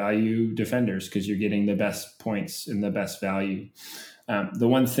high value defenders because you're getting the best points and the best value. The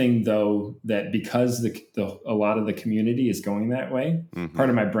one thing, though, that because a lot of the community is going that way, mm-hmm. part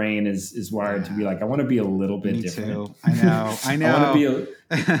of my brain is wired to be like, I want to be a little bit Me different. Too. I know. I want to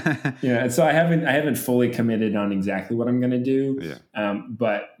be, and so I haven't fully committed on exactly what I'm going to do. Yeah.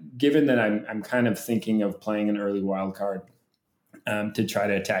 But given that I'm kind of thinking of playing an early wild card to try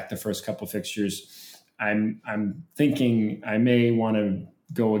to attack the first couple fixtures, I'm thinking I may want to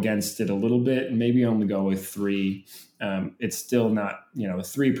go against it a little bit and maybe only go with 3. It's still not,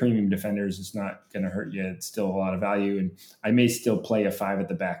 3 premium defenders is not going to hurt you. It's still a lot of value. And I may still play a 5 at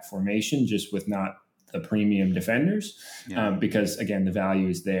the back formation just with not the premium defenders because, again, the value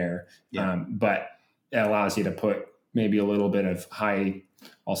is there. Yeah. But it allows you to put maybe a little bit of high,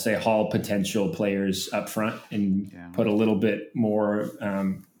 I'll say, haul potential players up front and put a little bit more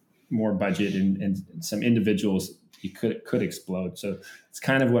budget and some individuals you could explode. So it's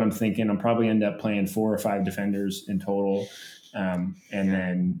kind of what I'm thinking. I'll probably end up playing 4 or 5 defenders in total. And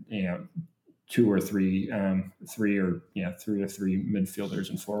then, 2 or 3, 3 or 3 midfielders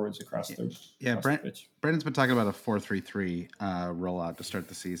and forwards across the pitch. Brandon's been talking about a 4-3-3 rollout to start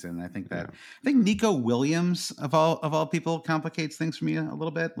the season. I think Nico Williams of all people complicates things for me a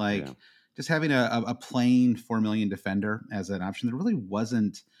little bit. Just having a plain 4 million defender as an option. There really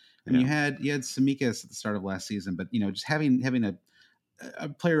wasn't. I mean, you had Tsimikas at the start of last season, but just having a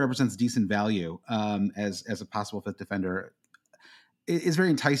player represents decent value as a possible 5th defender is very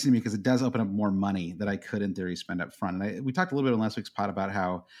enticing to me because it does open up more money that I could in theory spend up front. And we talked a little bit on last week's pod about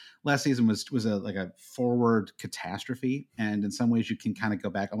how last season was a forward catastrophe, and in some ways you can kind of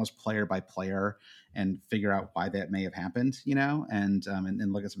go back almost player by player and figure out why that may have happened, and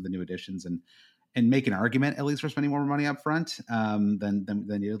look at some of the new additions and make an argument at least for spending more money up front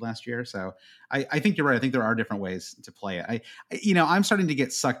than you did last year. So I think you're right. I think there are different ways to play it. I'm starting to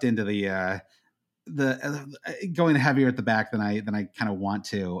get sucked into the going heavier at the back than I kind of want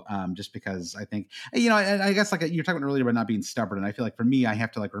to, just because I think, I guess like you were talking earlier about not being stubborn. And I feel like for me, I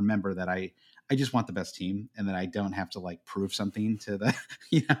have to remember that I just want the best team and that I don't have to prove something to the,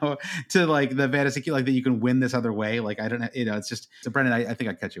 to the fantasy, that you can win this other way. I don't, it's just, so Brendan, I think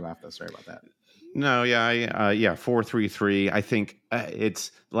I cut you off though. Sorry about that. No, 4-3-3. I think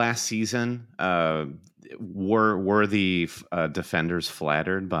it's last season. Were the defenders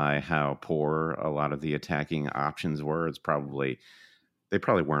flattered by how poor a lot of the attacking options were? They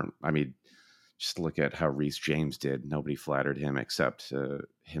probably weren't. I mean, just look at how Reece James did. Nobody flattered him except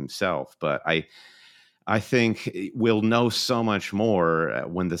himself. But I think we'll know so much more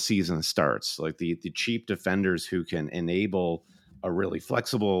when the season starts. The cheap defenders who can enable a really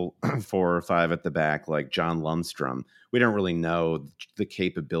flexible 4 or 5 at the back, like John Lundstrom. We don't really know the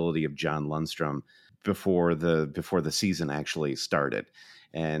capability of John Lundstrom before the season actually started.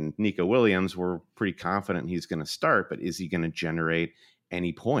 And Nico Williams, we're pretty confident he's going to start, but is he going to generate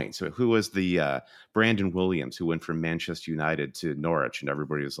any points? So who was the Brandon Williams who went from Manchester United to Norwich, and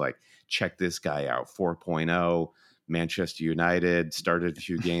everybody was like, check this guy out, 4.0, Manchester United, started a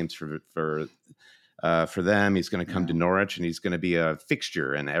few games for for them. He's going to come to Norwich, and he's going to be a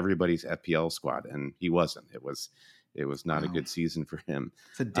fixture in everybody's FPL squad. And he wasn't. It was not a good season for him.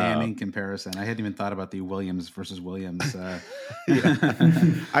 It's a damning comparison. I hadn't even thought about the Williams versus Williams. I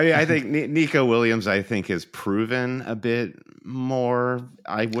mean, I think Nico Williams, I think, has proven a bit more.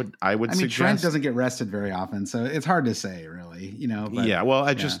 I would suggest Trent doesn't get rested very often, so it's hard to say, really. But, yeah.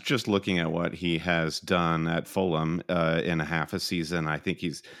 Well, just looking at what he has done at Fulham in a half a season, I think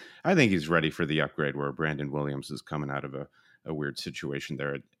he's ready for the upgrade. Where Brandon Williams is coming out of a weird situation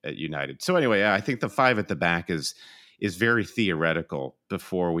there at United. So anyway, I think the 5 at the back is very theoretical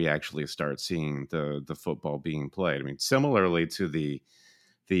before we actually start seeing the football being played. I mean, similarly to the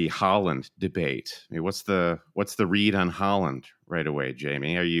Haaland debate. I mean, what's the read on Haaland right away,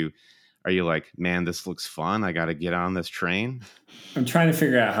 Jamie? Are you like, man, this looks fun, I got to get on this train? I'm trying to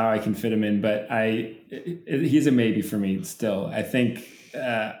figure out how I can fit him in, but he's a maybe for me still. I think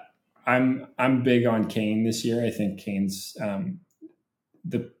I'm big on Kane this year. I think Kane's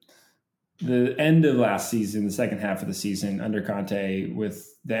the end of last season, the second half of the season under Conte,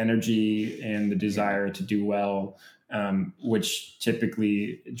 with the energy and the desire to do well, which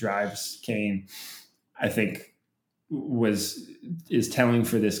typically drives Kane, I think is telling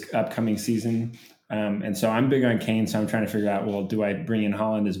for this upcoming season. And so I'm big on Kane. So I'm trying to figure out, well, do I bring in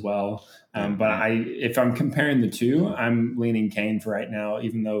Haaland as well? But if I'm comparing the two, I'm leaning Kane for right now,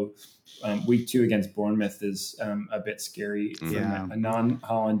 even though week 2 against Bournemouth is a bit scary for a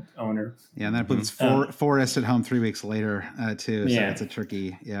non-Haaland owner. Yeah, and then I believe it's Forest at home 3 weeks later too. So it's a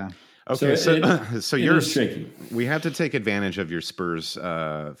tricky, Okay, so you're tricky. We have to take advantage of your Spurs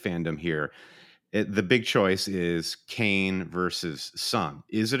fandom here. The big choice is Kane versus Son.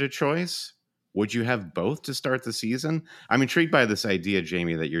 Is it a choice? Would you have both to start the season? I'm intrigued by this idea,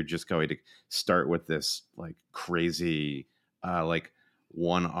 Jamie, that you're just going to start with this like crazy, like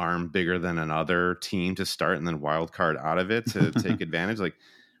one arm bigger than another team to start and then wild card out of it to take advantage. Like,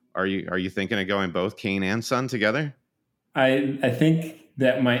 are you thinking of going both Kane and Son together? I think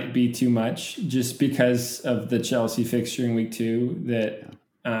that might be too much just because of the Chelsea fixture in week 2 that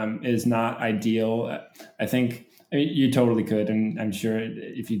is not ideal. I think you totally could, and I'm sure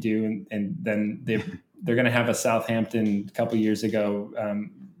if you do, and then they're going to have a Southampton a couple years ago,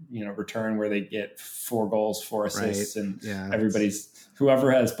 return where they get 4 goals, 4 assists, and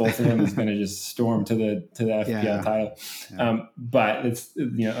whoever has both of them is going to just storm to the FPL title. Yeah. But it's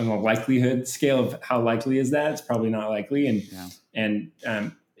on the likelihood scale of how likely is that, it's probably not likely, and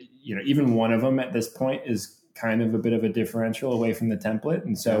even one of them at this point is kind of a bit of a differential away from the template,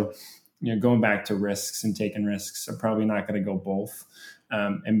 and so. Going back to risks and taking risks, I'm probably not going to go both.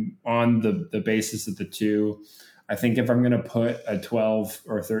 And on the basis of the 2, I think if I'm going to put a 12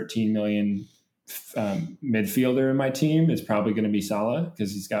 or 13 million midfielder in my team, it's probably going to be Salah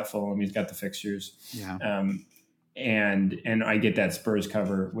because he's got Fulham, he's got the fixtures. Yeah. And I get that Spurs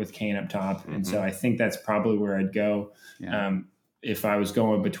cover with Kane up top. Mm-hmm. And so I think that's probably where I'd go. Yeah. If I was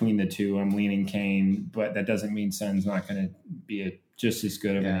going between the 2, I'm leaning Kane, but that doesn't mean Son's not going to be just as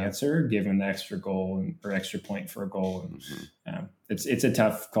good of an answer given the extra goal or extra point for a goal. And it's a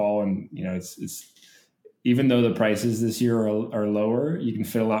tough call. And, it's even though the prices this year are lower, you can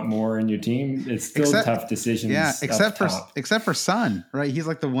fit a lot more in your team. It's still tough decisions. Yeah. Except for Son, right? He's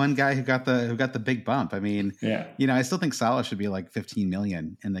like the one guy who got the big bump. I mean, I still think Salah should be like 15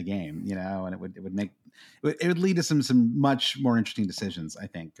 million in the game, and it would lead to some much more interesting decisions, I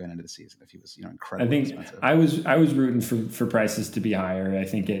think, going into the season if he was, incredibly expensive. I was rooting for prices to be higher. I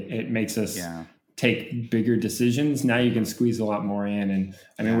think it makes us take bigger decisions. Now you can squeeze a lot more in, and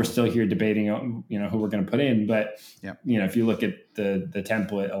I mean we're still here debating, who we're going to put in. But if you look at the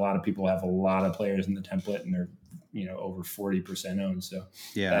template, a lot of people have a lot of players in the template, and they're over 40% owned. So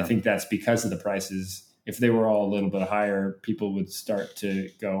I think that's because of the prices. If they were all a little bit higher, people would start to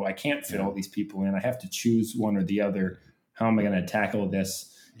go, I can't fit all these people in. I have to choose one or the other. How am I going to tackle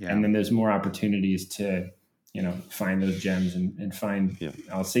this? Yeah. And then there's more opportunities to, find those gems and find,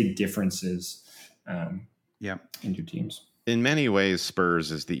 I'll say, differences in your teams. In many ways,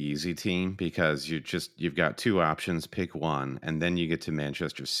 Spurs is the easy team because you've got 2 options, pick one, and then you get to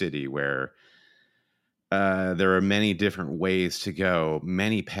Manchester City where there are many different ways to go.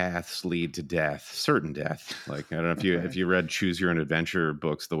 Many paths lead to death, certain death. Like, I don't know if you read Choose Your Own Adventure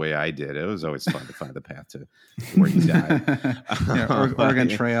books the way I did. It was always fun to find the path to where you die. Oregon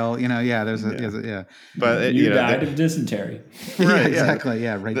Trail, there's But you died of dysentery. Right, exactly.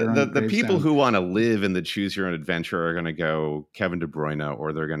 Yeah, right. The people who want to live in the Choose Your Own Adventure are going to go Kevin De Bruyne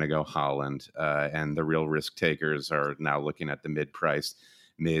or they're going to go Haaland. And the real risk takers are now looking at the mid-priced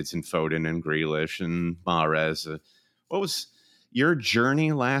mids and Foden and Grealish and Mahrez. your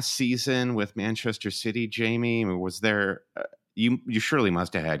journey last season with Manchester City, Jamie, was there? You surely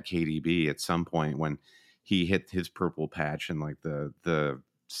must have had KDB at some point when he hit his purple patch in like the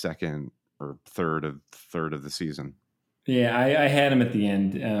second or third of the season. Yeah, I had him at the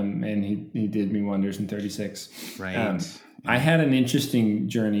end, and he did me wonders in 36. Right. I had an interesting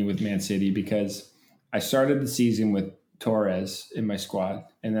journey with Man City because I started the season with Torres in my squad,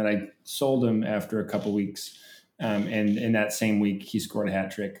 and then I sold him after a couple weeks. And in that same week, he scored a hat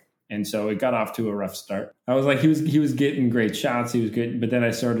trick. And so it got off to a rough start. I was like, he was getting great shots. He was good. But then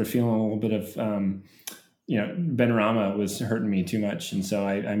I started feeling a little bit of, Benrahma was hurting me too much. And so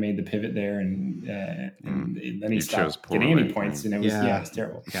I made the pivot there, and then he stopped getting any points. And it was, it was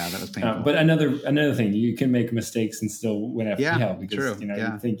terrible. Yeah, that was painful. But another thing, you can make mistakes and still win FPL because, true.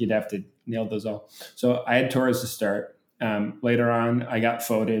 you think you'd have to nail those all. So I had Torres to start. Later on, I got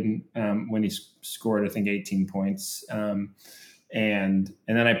Foden when he scored, I think, 18 points. And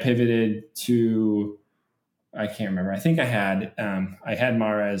then I pivoted to, I can't remember. I think I had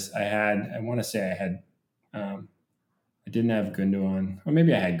Mahrez. I didn't have Gundogan, or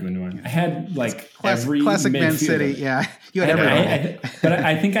maybe I had Gundogan. I had like every classic Man City. Yeah, you had everyone. But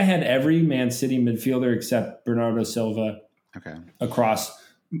I think I had every Man City midfielder except Bernardo Silva. Okay. Across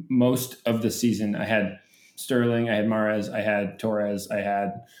most of the season, I had Sterling, I had Mahrez, I had Torres, I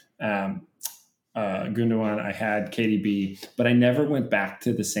had Gundogan, I had KDB, but I never went back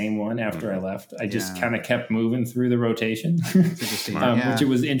to the same one after I left. I just kind of kept moving through the rotation, which it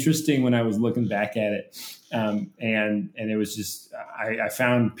was interesting when I was looking back at it. And it was just, I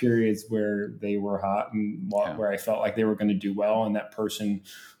found periods where they were hot and where I felt like they were going to do well, and that person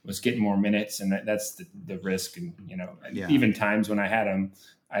was getting more minutes, and that's the risk. And, even times when I had them,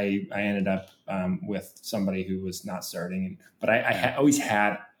 I ended up with somebody who was not starting. But I always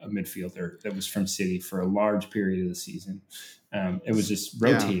had a midfielder that was from City for a large period of the season. It was just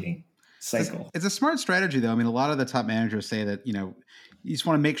rotating cycle. It's a smart strategy, though. I mean, a lot of the top managers say that, you just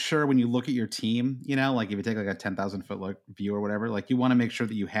want to make sure when you look at your team, like if you take like a 10,000 foot view or whatever, like you want to make sure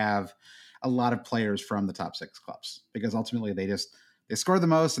that you have a lot of players from the top 6 clubs, because ultimately they score the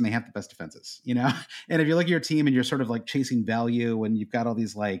most and they have the best defenses, And if you look at your team and you're sort of like chasing value and you've got all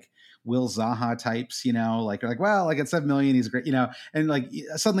these like Will Zaha types, like you're like, well, like at 7 million, he's great, and like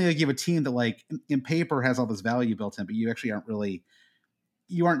suddenly like you have a team that like in paper has all this value built in, but you actually aren't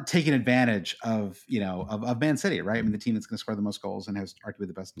taking advantage of, of Man City, right? I mean, the team that's going to score the most goals and has arguably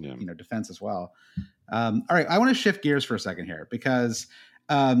the best, defense as well. All right. I want to shift gears for a second here because,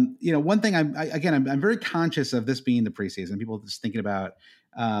 one thing I'm very conscious of this being the preseason, people just thinking about,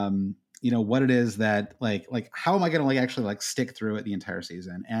 what it is that like, how am I going to actually stick through it the entire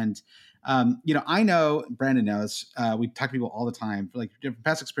season? And, I know Brandon knows, we talk to people all the time for different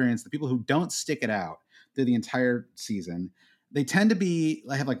past experience, the people who don't stick it out through the entire season, they tend to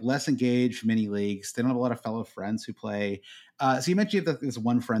have less engaged mini leagues. They don't have a lot of fellow friends who play. So you mentioned that there's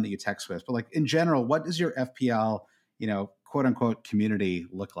one friend that you text with, but in general, what does your FPL, quote unquote community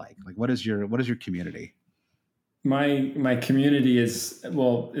look like? What is your community? My community is,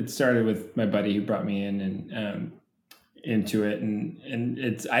 it started with my buddy who brought me in and into it. And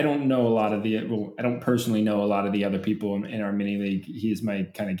it's, I don't personally know a lot of the other people in our mini league. He is my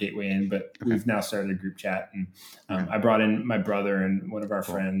kind of gateway in, but we've now started a group chat, and I brought in my brother and one of our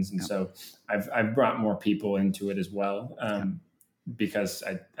friends. And so I've brought more people into it as well. Because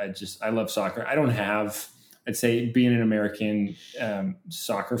I love soccer. I don't have, I'd say being an American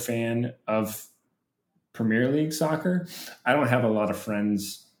soccer fan of Premier League soccer, I don't have a lot of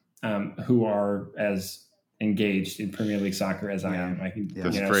friends who are as engaged in Premier League soccer as I am.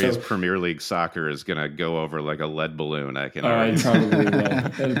 This phrase Premier League soccer is going to go over like a lead balloon. I can already.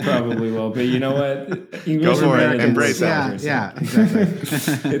 It probably will. But you know what? English go for it. Embrace it. Yeah,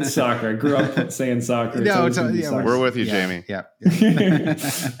 exactly. It's soccer. I grew up saying soccer. We're with you, Jamie. Yeah.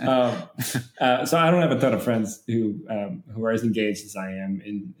 So I don't have a ton of friends who are as engaged as I am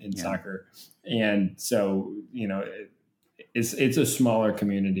in soccer, and so it's a smaller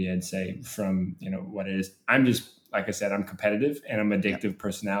community, I'd say, from what it is. I'm just, like I said, I'm competitive and I'm addictive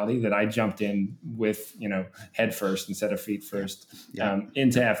personality that I jumped in with head first instead of feet first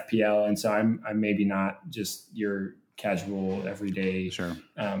into FPL, and so I'm maybe not just your casual everyday fan.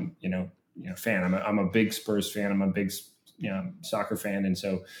 I'm a big Spurs fan. I'm a big soccer fan, and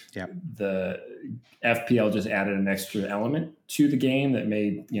so the FPL just added an extra element to the game that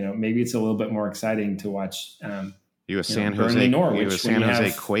made maybe it's a little bit more exciting to watch. You a San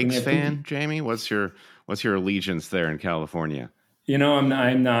Jose Quakes fan, Jamie? What's your allegiance there in California?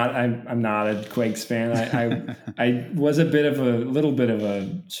 I'm not a Quakes fan. I was a little bit of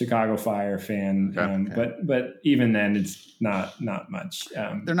a Chicago Fire fan, but even then, it's not much.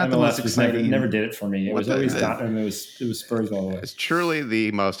 They're not the most exciting. Never did it for me. It was always Tottenham. It was Spurs all the way. It's truly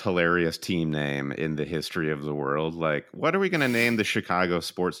the most hilarious team name in the history of the world. Like, what are we going to name the Chicago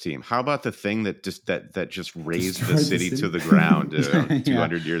sports team? How about the thing that just razed the city to the ground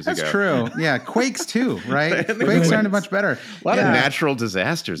 200 years ago? That's true. Yeah, Quakes too, right? Quakes aren't much better. A lot of natural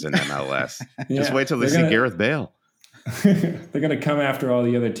disasters in MLS. Just wait till they see Gareth Bale. They're going to come after all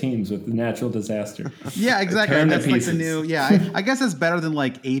the other teams with the natural disaster. Yeah, exactly. That's like the new. Yeah, I guess it's better than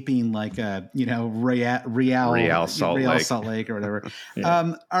like aping like Real Salt Lake or whatever.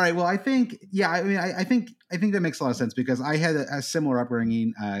 Yeah. All right. Well, I think I think that makes a lot of sense because I had a similar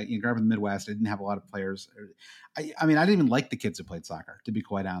upbringing. Growing up in the Midwest, I didn't have a lot of players. I didn't even like the kids who played soccer, to be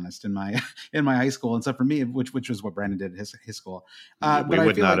quite honest, in my high school. And so for me, which was what Brandon did at his school. We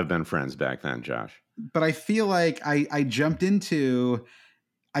would not have been friends back then, Josh. But I feel like I jumped into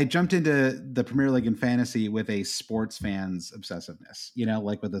the Premier League and fantasy with a sports fan's obsessiveness,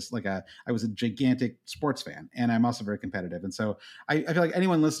 like with this, I was a gigantic sports fan, and I'm also very competitive. And so I feel like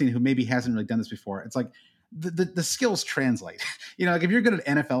anyone listening who maybe hasn't really done this before, it's like the skills translate. Like if you're good at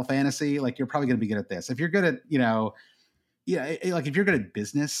NFL fantasy, like you're probably going to be good at this. If you're good at, like if you're good at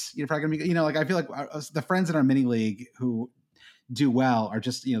business, you're probably going to be, like I feel like the friends in our mini league who do well are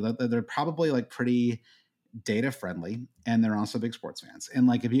just, they're probably like pretty data friendly, and they're also big sports fans. And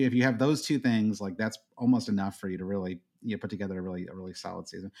like if you have those two things, like that's almost enough for you to really put together a really solid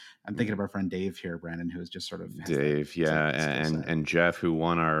season. I'm thinking of our friend Dave here, Brandon, who's just sort of Dave, and Jeff, who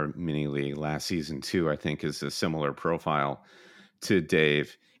won our mini league last season too, I think is a similar profile to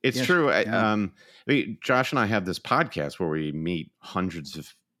Dave. It's true. Yeah. Josh and I have this podcast where we meet hundreds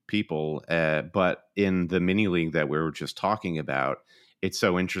of people, but in the mini league that we were just talking about, it's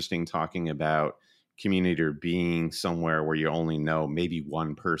so interesting talking about community or being somewhere where you only know maybe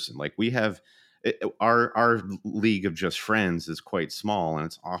one person. Like we have our league of just friends is quite small, and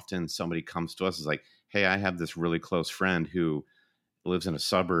it's often somebody comes to us is like, hey, I have this really close friend who lives in a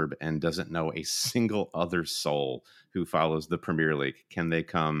suburb and doesn't know a single other soul who follows the Premier League. Can they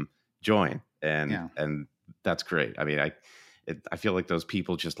come join? And that's great. I mean, I feel like those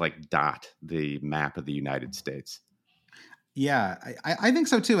people just like dot the map of the United States. Yeah, I think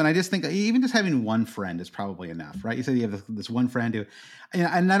so too. And I just think even just having one friend is probably enough, right? You said you have this one friend who,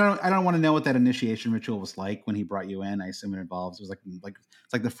 and I don't want to know what that initiation ritual was like when he brought you in. I assume it was like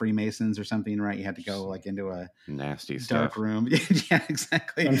it's like the Freemasons or something, right? You had to go like into a nasty dark room. Yeah,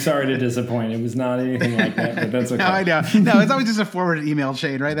 exactly. I'm sorry to disappoint. It was not anything like that, but that's okay. No, I know. No, it's always just a forwarded email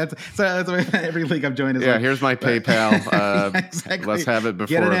chain, right? That's every league I've joined is like, here's my PayPal. Exactly. Let's have it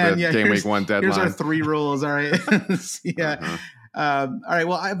before the game week 1 deadline. Here's our 3 rules. All right. Yeah. All right.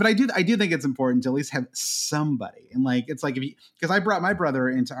 Well, but I do think it's important to at least have somebody, and like it's like because I brought my brother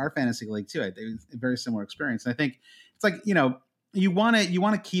into our fantasy league too. It was a very similar experience. And I think it's like you want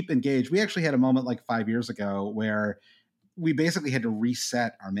to keep engaged. We actually had a moment like 5 years ago where we basically had to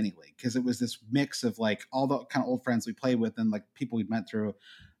reset our mini league because it was this mix of like all the kind of old friends we played with and like people we'd met through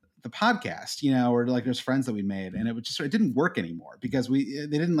the podcast, or like there's friends that we made, and it didn't work anymore because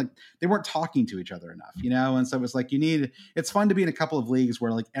they weren't talking to each other enough, and so it was like it's fun to be in a couple of leagues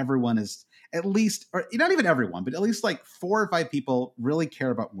where like everyone is at least, or not even everyone, but at least like 4 or 5 people really care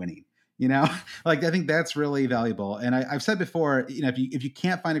about winning, like I think that's really valuable. And I've said before, if you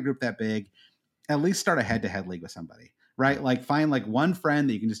can't find a group that big, at least start a head-to-head league with somebody. Right? Like find like one friend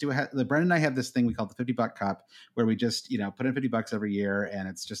that you can just do. Brendan and I have this thing we call the $50 Cup, where we just, put in $50 every year. And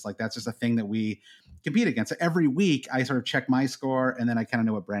it's just like, that's just a thing that we compete against. So every week I sort of check my score, and then I kind of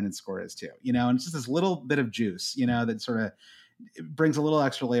know what Brandon's score is too, and it's just this little bit of juice, that sort of brings a little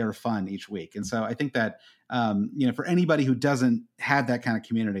extra layer of fun each week. And so I think that, for anybody who doesn't have that kind of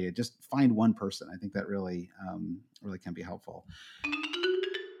community, just find one person. I think that really, really can be helpful.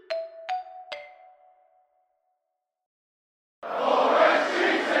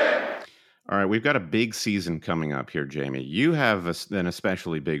 All right, we've got a big season coming up here, Jamie. You have an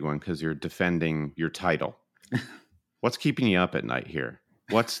especially big one because you're defending your title. What's keeping you up at night here?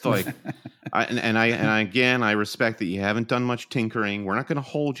 What's like, I respect that you haven't done much tinkering. We're not going to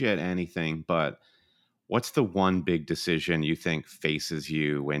hold you at anything, but what's the one big decision you think faces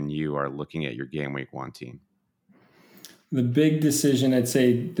you when you are looking at your game week 1 team? The big decision, I'd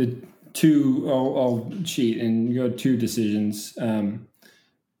say the 2, I'll cheat and go 2 decisions.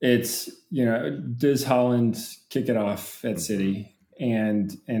 It's, does Haaland kick it off at City,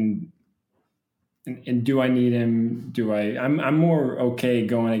 and do I need him? I'm more okay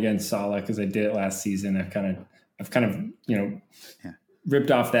going against Salah because I did it last season. I've kind of,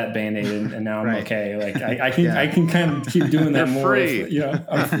 ripped off that Band-Aid and now I'm okay. Like I can kind of keep doing that more, free. In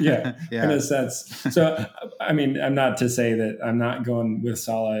a sense. So, I mean, I'm not to say that I'm not going with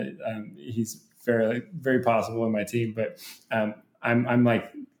Salah. He's very, very possible in my team, but I'm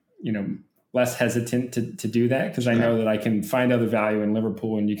like, less hesitant to do that because I know that I can find other value in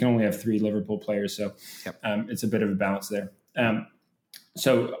Liverpool, and you can only have 3 Liverpool players. So it's a bit of a balance there.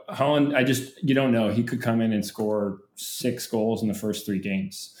 So Haaland, you don't know. He could come in and score 6 goals in the first 3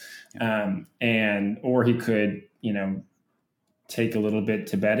 games. Or he could, take a little bit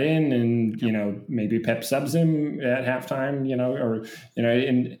to bet in and, maybe Pep subs him at halftime,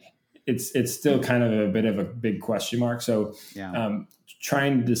 and it's still kind of a bit of a big question mark. So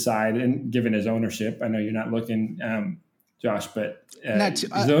trying to decide, and given his ownership, I know you're not looking, Josh, but his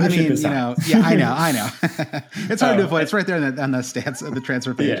ownership is high. I know. It's hard to avoid. It's right there on the stats of the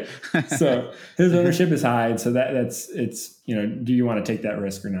transfer page. So his ownership is high. So it's do you want to take that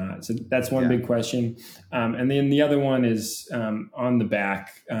risk or not? So that's one big question. And then the other one is on the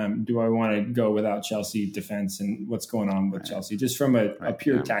back. Do I want to go without Chelsea defense, and what's going on with Chelsea? Just from a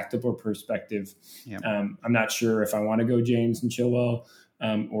pure tactical perspective, I'm not sure if I want to go James and Chilwell.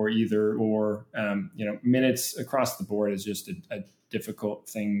 Or minutes across the board is just a difficult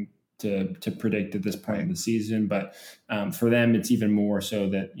thing to predict at this point in the season. But for them, it's even more so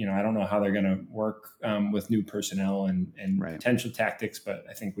that, I don't know how they're going to work with new personnel and potential tactics. But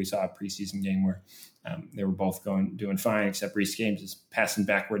I think we saw a preseason game where they were both doing fine, except Reece James is passing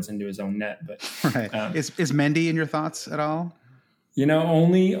backwards into his own net. But is Mendy in your thoughts at all?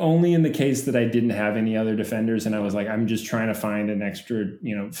 Only in the case that I didn't have any other defenders, and I was like, I'm just trying to find an extra,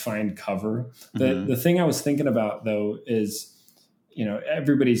 find cover. The thing I was thinking about though is,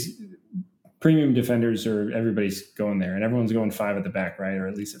 everybody's premium defenders everybody's going there, and everyone's going 5 at the back, right? Or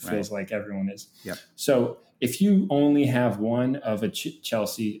at least it feels like everyone is. Yep. So if you only have one of a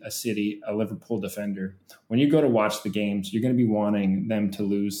Chelsea, a City, a Liverpool defender, when you go to watch the games, you're going to be wanting them to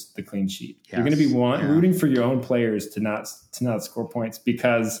lose the clean sheet. Yes. You're going to be rooting for your own players to not score points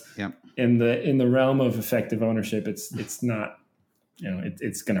because in the realm of effective ownership, it's not.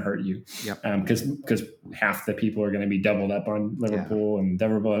 It's going to hurt you. Because half the people are going to be doubled up on Liverpool and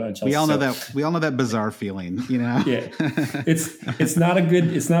doubled on Chelsea. We all know that bizarre feeling, It's not a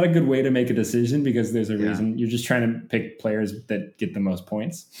good way to make a decision because there's a reason. You're just trying to pick players that get the most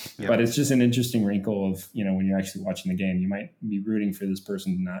points. But it's just an interesting wrinkle of, when you're actually watching the game, you might be rooting for this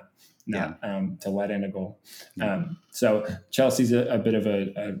person not to let in a goal. So Chelsea's a bit of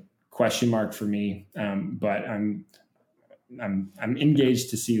a question mark for me. But I'm engaged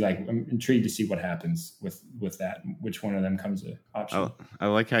to see, I'm intrigued to see what happens with that, which one of them comes to option. I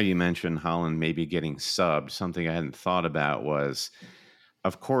like how you mentioned Haaland maybe getting subbed. Something I hadn't thought about was,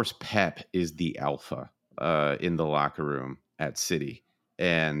 of course, Pep is the alpha in the locker room at City,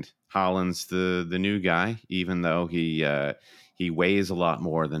 and Haaland's the new guy. Even though he weighs a lot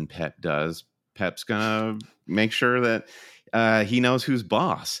more than Pep does, Pep's gonna make sure that he knows who's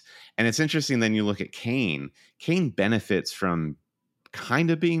boss. And it's interesting. Then you look at Kane. Kane benefits from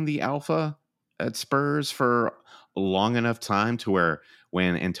kind of being the alpha at Spurs for a long enough time to where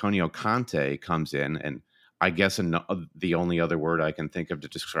when Antonio Conte comes in, and I guess the only other word I can think of to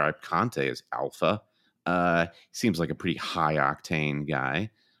describe Conte is alpha. Seems like a pretty high octane guy,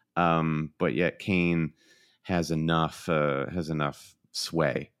 but yet Kane has enough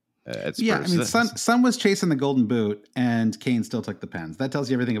sway. Son was chasing the golden boot, and Kane still took the pens. That tells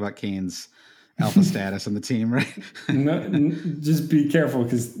you everything about Kane's alpha status on the team, right? Just be careful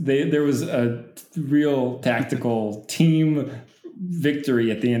because there was a real tactical team victory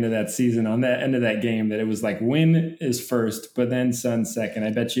at the end of that season, on that end of that game, that it was like win is first, but then Son second.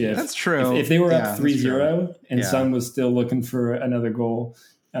 I bet you that's true. If they were up 3-0 and Son was still looking for another goal,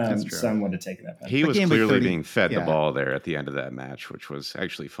 Son would have taken that pen. He was clearly being fed the ball there at the end of that match, which was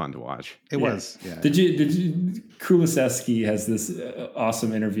actually fun to watch. It was. Yeah. Did you Kulusevski has this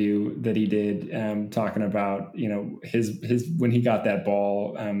awesome interview that he did talking about, his when he got that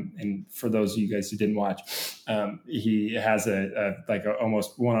ball. And for those of you guys who didn't watch, he has a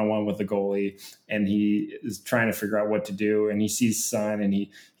almost one-on-one with the goalie, and he is trying to figure out what to do. And he sees Son, and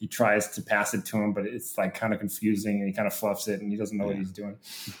he tries to pass it to him, but it's like kind of confusing, and he kind of fluffs it, and he doesn't know what he's doing.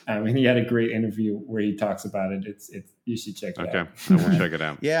 And he had a great interview where he talks about it. It's you should check it out. Okay, I will check it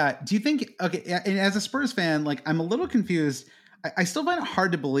out. Yeah. Do you think? Okay. And as a Spurs fan, I'm a little confused. I still find it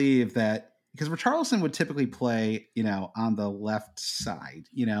hard to believe that, because Richarlison would typically play, on the left side,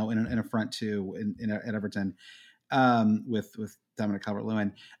 in a front two at Everton, with Dominic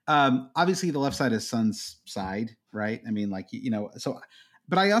Calvert-Lewin. Obviously, the left side is Son's side, right? I mean, so.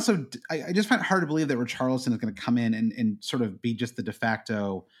 But I also I just find it hard to believe that Richarlison is going to come in and sort of be just the de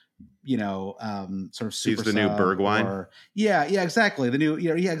facto, sort of super. He's the new Bergwijn. Yeah, exactly. The new,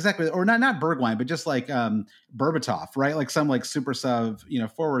 exactly. Or not Bergwijn, but just like Berbatov, right? Like some like super sub,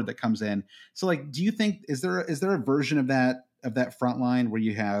 forward that comes in. So like, do you think is there a version of that front line where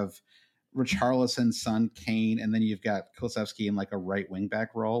you have Richarlison, Son, Kane, and then you've got Kulusevski in like a right wing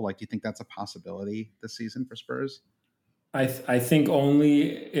back role? Like, do you think that's a possibility this season for Spurs? I think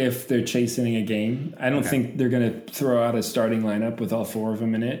only if they're chasing a game. I don't think they're going to throw out a starting lineup with all four of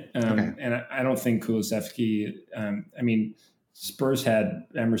them in it. And I don't think Kulusevski. Spurs had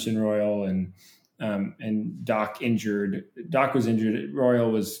Emerson Royal and Doc injured. Doc was injured.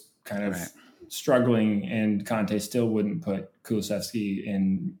 Royal was kind of struggling, and Conte still wouldn't put Kulusevski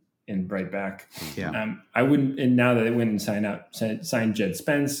in right back. Yeah. I wouldn't. And now that they went and signed Jed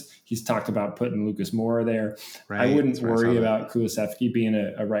Spence, he's talked about putting Lucas Moura there. Right. I wouldn't worry about Kulusevski being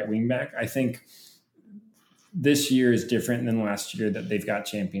a right wing back. I think this year is different than last year that they've got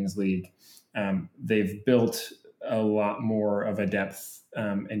Champions League. They've built a lot more of a depth,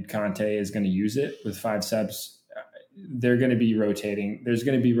 and Conte is going to use it with 5 subs. They're going to be rotating. There's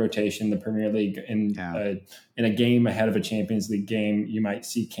going to be rotation in the Premier League. In a game ahead of a Champions League game, you might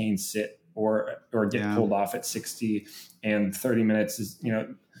see Kane sit or get pulled off at 60, and 30 minutes is,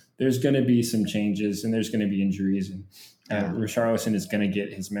 there's going to be some changes, and there's going to be injuries, and Richarlison is going to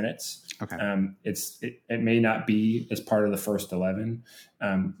get his minutes. Okay. It may not be as part of the first 11,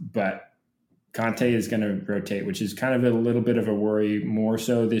 but Conte is going to rotate, which is kind of a little bit of a worry, more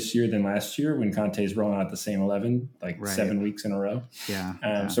so this year than last year when Conte is rolling out the same 11 7 weeks in a row.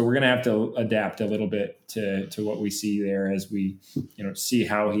 So we're going to have to adapt a little bit to what we see there as we see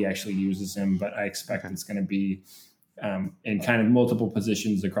how he actually uses him. But I expect it's going to be in kind of multiple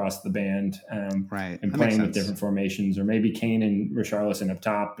positions across the band, and playing with different formations, or maybe Kane and Richarlison up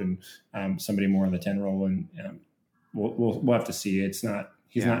top and somebody more in the 10 role. And we'll have to see.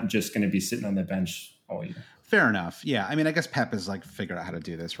 He's not just going to be sitting on the bench all year. Fair enough. Yeah. I mean, I guess Pep has figured out how to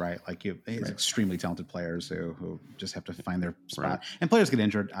do this, right? Like he's extremely talented players who just have to find their spot. Right. And players get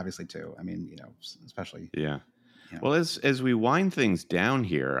injured, obviously, too. I mean, especially. Yeah. Well, as we wind things down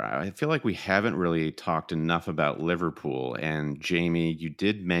here, I feel like we haven't really talked enough about Liverpool. And Jamie, you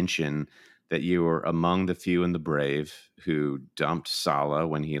did mention that you were among the few and the brave who dumped Salah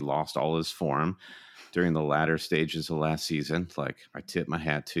when he lost all his form during the latter stages of last season. Like, I tip my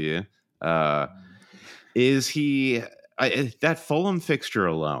hat to you. Is he that Fulham fixture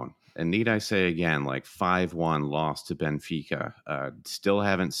alone? And need I say again, 5-1 loss to Benfica. Still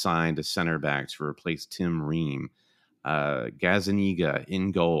haven't signed a center back to replace Tim Ream. Gazzaniga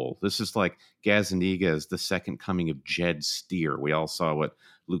in goal. This is like Gazzaniga is the second coming of Jed Steer. We all saw what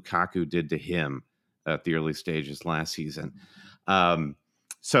Lukaku did to him at the early stages last season.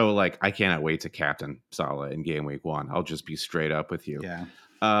 So, I cannot wait to captain Salah in game week 1. I'll just be straight up with you. Yeah.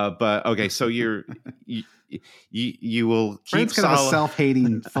 But okay, so you will keep Brent's kind of a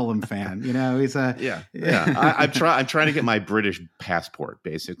self-hating Fulham fan. He's a I'm trying to get my British passport.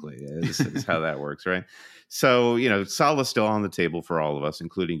 Basically, is how that works, right? So Salah's still on the table for all of us,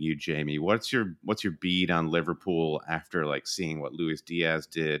 including you, Jamie. What's your beat on Liverpool after seeing what Luis Diaz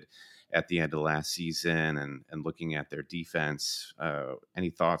did at the end of last season and looking at their defense? Any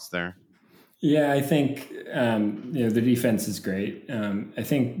thoughts there? Yeah, I think the defense is great. I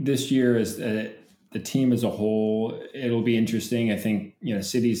think this year as the team as a whole, it'll be interesting. I think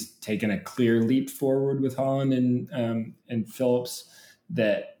City's taken a clear leap forward with Haaland and Phillips.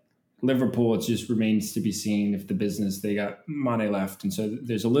 That Liverpool, it just remains to be seen if they got Mane left, and so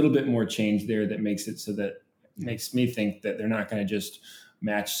there's a little bit more change there that makes it so that makes me think that they're not going to just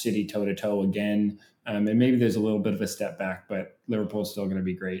match City toe-to-toe again. And maybe there's a little bit of a step back, but Liverpool's still going to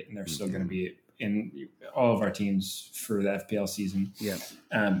be great, and they're still going to be in all of our teams for the FPL season. Yeah.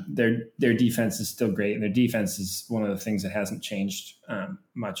 Their defense is still great, and their defense is one of the things that hasn't changed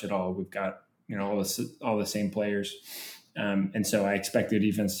much at all. We've got all the same players, and so I expect their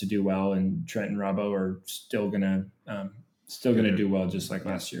defense to do well, and Trent and Robbo are still going to do well just like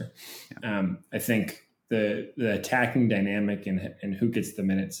last year. Yeah. I think the attacking dynamic and who gets the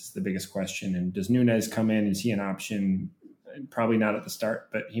minutes is the biggest question. And does Nunez come in? Is he an option? Probably not at the start,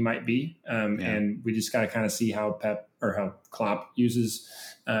 but he might be. And we just got to kind of see how Pep or how Klopp uses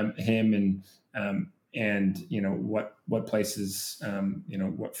him and what places,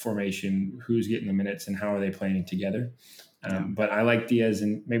 what formation, who's getting the minutes, and how are they playing together. But I like Diaz,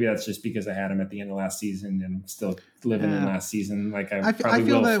 and maybe that's just because I had him at the end of last season and still living in last season. I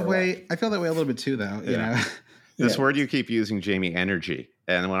feel that way. I feel that way a little bit too, though. This word you keep using, Jamie, energy.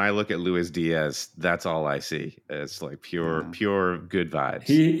 And when I look at Luis Diaz, that's all I see. It's like pure good vibes.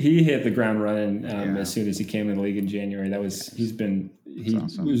 He hit the ground running as soon as he came in the league in January.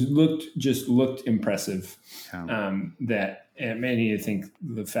 Looked impressive. That many think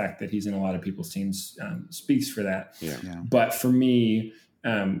the fact that he's in a lot of people's teams speaks for that. Yeah. But for me,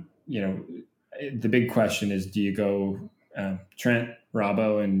 the big question is: do you go Trent,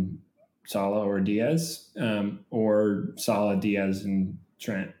 Robbo, and Salah or Diaz, or Salah, Diaz, and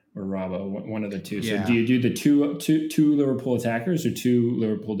Trent or Robbo, one of the two? So do you do the two Liverpool attackers or two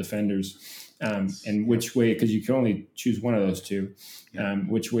Liverpool defenders? And which way, because you can only choose one of those two,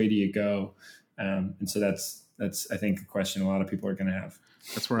 which way do you go? And so that's I think a question a lot of people are going to have.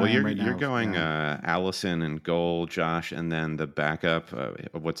 That's where I am right now. You're going Allison and goal, Josh, and then the backup,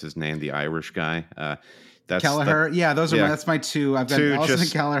 what's his name, the Irish guy, that's Kelleher. That's my two. I've got Allison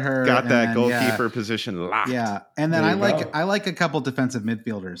and Kelleher. Got that goalkeeper position locked. Yeah. And then I like a couple defensive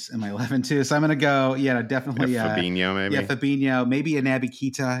midfielders in my 11 too. So I'm going to go, definitely. Fabinho maybe. Yeah, Fabinho. Maybe a Naby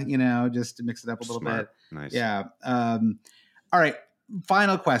Keita, just to mix it up a little bit. Nice. Yeah. All right.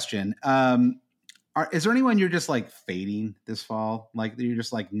 Final question. Is there anyone you're just like fading this fall? Like you're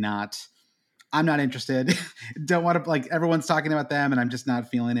just like I'm not interested. Don't want to, like, everyone's talking about them and I'm just not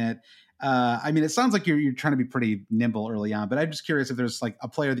feeling it. It sounds like you're trying to be pretty nimble early on, but I'm just curious if there's like a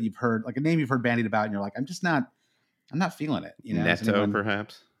player that you've heard, like a name you've heard bandied about, and you're like, I'm not feeling it. Neto,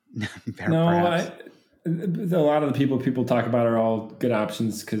 perhaps. No, a lot of the people talk about are all good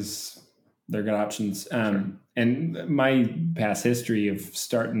options because they're good options. Sure. And my past history of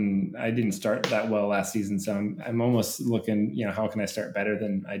starting, I didn't start that well last season, so I'm almost looking, how can I start better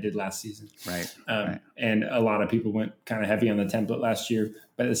than I did last season? Right. And a lot of people went kind of heavy on the template last year,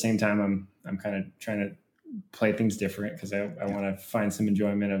 but at the same time, I'm kind of trying to play things different because I want to find some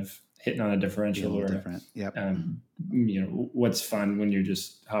enjoyment of hitting on a differential or different. Yep. What's fun when you're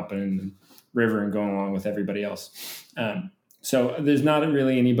just hopping in the river and going along with everybody else. So there's not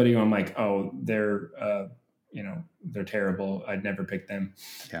really anybody who I'm like, oh, they're terrible. I'd never pick them.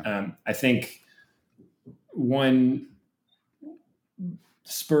 Yeah. I think one,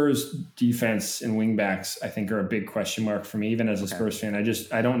 Spurs defense and wingbacks, I think, are a big question mark for me, even as a Spurs fan.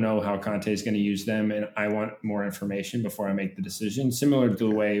 I don't know how Conte is going to use them, and I want more information before I make the decision. Similar to the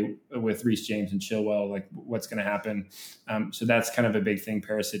way with Reece James and Chilwell, like what's going to happen. So that's kind of a big thing.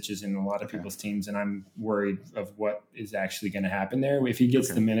 Perisic is in a lot of people's teams, and I'm worried of what is actually going to happen there. If he gets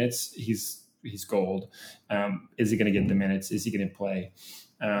the minutes, he's gold. Is he going to get the minutes? Is he going to play?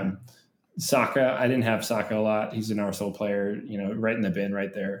 Saka, I didn't have Saka a lot. He's an Arsenal player, right in the bin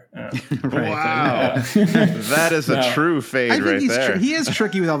right there. Wow. That is a true fade right there. He is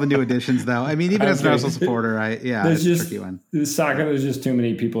tricky with all the new additions, though. Even as an Arsenal supporter, it's a tricky one. Saka, there's just too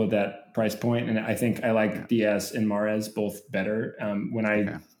many people at that price point, and I think I like Diaz and Mahrez both better. When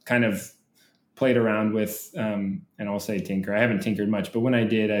I kind of played around with, and I'll say tinker. I haven't tinkered much, but when I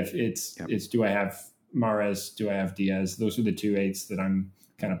did, it's do I have Mahrez? Do I have Diaz? Those are the 2 8s that I'm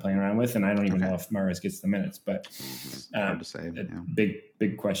kind of playing around with, and I don't even know if Mahrez gets the minutes, but hard to say.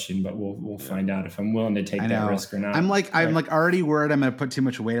 Big question, but we'll find out if I'm willing to take that risk or not. I'm already worried I'm going to put too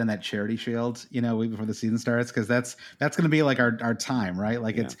much weight on that charity shield, week before the season starts, because that's going to be like our time, right?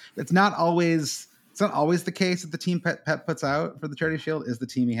 Like it's not always the case that the team Pep puts out for the charity shield is the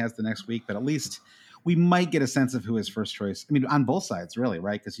team he has the next week, but at least we might get a sense of who his first choice. On both sides, really,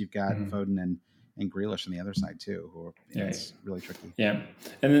 right? Because you've got Foden and Grealish on the other side too, who it's really tricky. Yeah.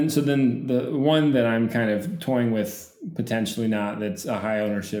 And then the one that I'm kind of toying with, potentially not, that's a high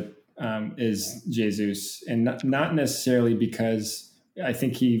ownership, is Jesus. And not necessarily because I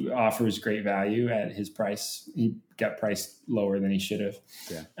think he offers great value at his price. He got priced lower than he should have.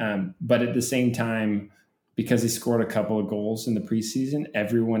 Yeah. But at the same time, because he scored a couple of goals in the preseason,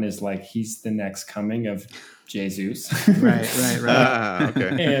 everyone is like, he's the next coming of Jesus. Right.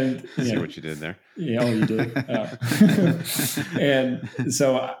 Okay. And see what you did there. Yeah, you did. And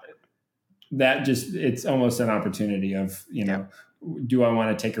so that it's almost an opportunity of, do I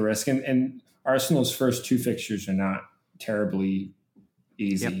want to take a risk? And Arsenal's first 2 fixtures are not terribly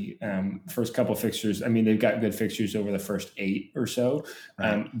easy. First couple fixtures, they've got good fixtures over the first 8 or so.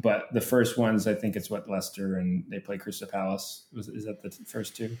 Right. But the first ones, I think it's Leicester, and they play Crystal Palace. Is that the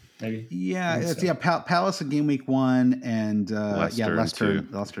first 2, maybe? Yeah, Palace in game week 1, and Leicester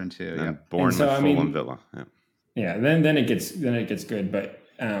in 2. And Bournemouth, Fulham, Villa. Yeah, then it gets good, but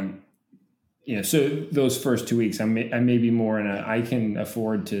so those first 2 weeks, I may be more I can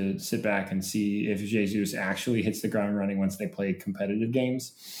afford to sit back and see if Jesus actually hits the ground running once they play competitive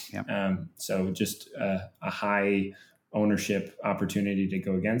games. Yeah. So just a high ownership opportunity to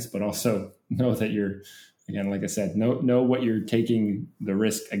go against, but also know that you're again, like I said, know what you're taking the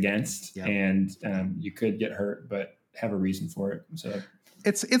risk against, and you could get hurt, but have a reason for it. So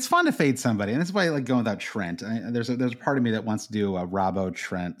it's fun to fade somebody, and that's why I like going without Trent. There's a part of me that wants to do a Robbo,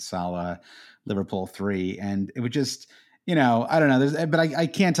 Trent, Salah, Liverpool 3, and it would just, I don't know. But I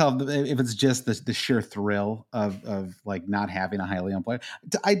can't tell if it's just the sheer thrill of like not having a highly owned player.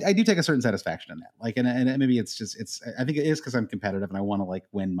 I do take a certain satisfaction in that. Like, and maybe I think it is because I'm competitive and I want to like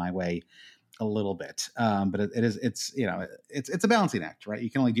win my way a little bit. But it's a balancing act, right?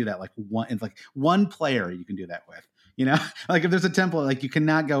 You can only do that like one player you can do that with. Like if there's a template, like you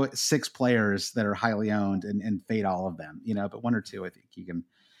cannot go 6 players that are highly owned and fade all of them, but 1 or 2, I think you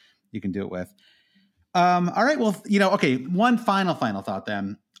can do it with. All right. Well, okay. One final thought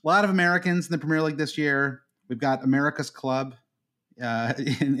then. A lot of Americans in the Premier League this year. We've got America's Club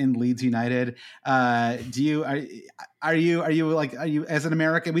in Leeds United. Are you as an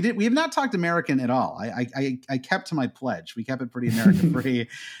American? We have not talked American at all. I kept to my pledge. We kept it pretty American free,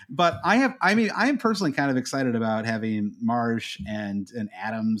 but I am personally kind of excited about having Marsh and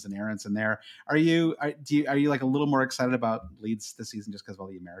Adams and Aronson there. Are you like a little more excited about Leeds this season just because of all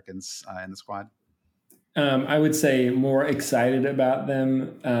the Americans in the squad? I would say more excited about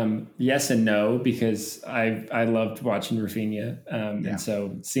them. Yes and no, because I loved watching Rafinha. And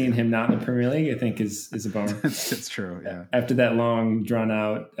so seeing him not in the Premier League, I think is a bummer. It's true. Yeah. After that long drawn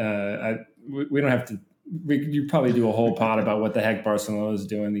out, we don't have to, you probably do a whole pod about what the heck Barcelona is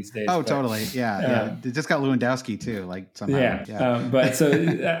doing these days. Oh, totally. Yeah. They just got Lewandowski too, like somehow. Yeah. But so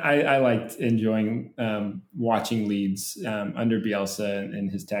I liked enjoying watching Leeds under Bielsa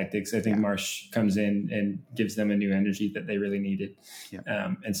and his tactics. I think Marsh comes in and gives them a new energy that they really needed.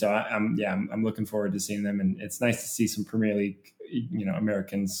 Yeah. And so I'm looking forward to seeing them, and it's nice to see some Premier League,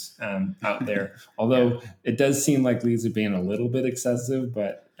 Americans out there. Although it does seem like Leeds are being a little bit excessive,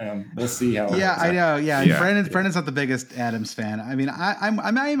 but we'll see how. Yeah, I know. Yeah. Brendan's not the biggest Adams fan. I mean, I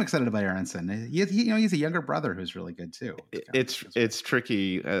am excited about Aronson. He's a younger brother who's really good too. It's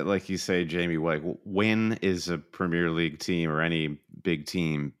tricky, like you say, Jamie. Like, when is a Premier League team or any big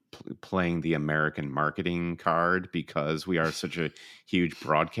team playing the American marketing card, because we are such a huge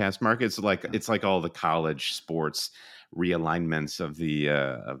broadcast market? It's like all the college sports realignments of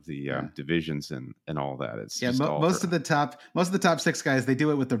the divisions and all that. It's most of the top 6 guys, they do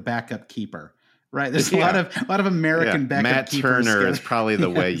it with their backup keeper, right? There's a lot of American backup Matt keepers. Turner is probably the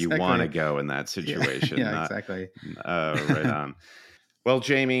way you want to go in that situation. Exactly. Right on. Well,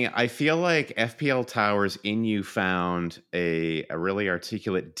 Jamie, I feel like FPL Towers in you found a really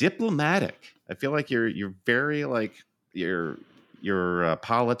articulate diplomatic. I feel like you're very like you're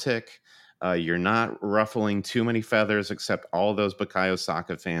politic. You're not ruffling too many feathers, except all those Bukayo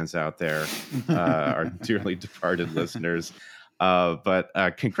Saka fans out there, our dearly departed listeners. But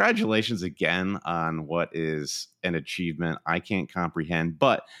congratulations again on what is an achievement I can't comprehend.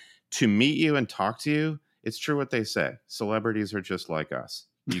 But to meet you and talk to you, it's true what they say. Celebrities are just like us.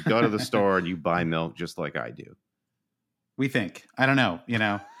 You go to the store and you buy milk just like I do. We think. I don't know.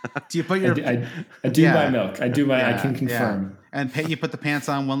 Do you put your? I do buy milk. I do buy. I can confirm. Yeah. And you put the pants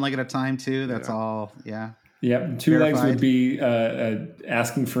on one leg at a time too. That's all. Yeah. Yep. 2 legs would be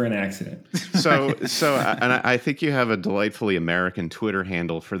asking for an accident. So, and I think you have a delightfully American Twitter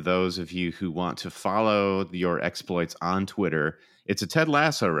handle for those of you who want to follow your exploits on Twitter. It's a Ted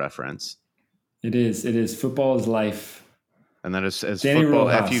Lasso reference. It is. Football is life. And that is as Danny football.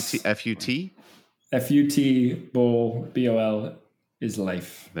 Rojas. FUT. FUT Bull BOL is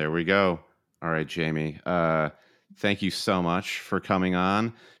life. There we go. All right, Jamie. Thank you so much for coming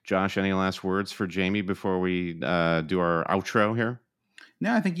on. Josh, any last words for Jamie before we do our outro here?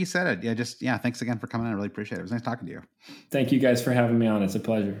 No, I think you said it. Yeah, thanks again for coming on. I really appreciate it. It was nice talking to you. Thank you guys for having me on. It's a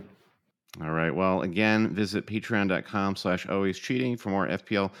pleasure. All right. Well, again, visit patreon.com/alwayscheating for more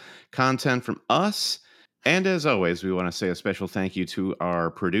FPL content from us. And as always, we want to say a special thank you to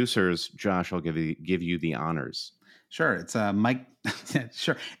our producers. Josh, I'll give you the honors. Sure. It's Mike.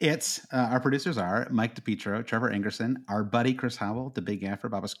 Sure. It's our producers are Mike DePietro, Trevor Ingerson, our buddy Chris Howell, the Big Gaffer,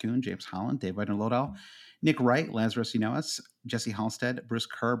 Babas Kuhn, James Holland, Dave Wagner-Lodell, Nick Wright, Lazarus Unoas, Jesse Halstead, Bruce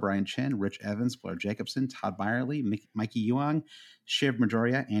Kerr, Brian Chin, Rich Evans, Blair Jacobson, Todd Byerly, Mikey Yuang, Shiv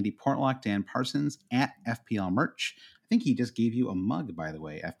Majoria, Andy Portlock, Dan Parsons, at FPL Merch. I think he just gave you a mug, by the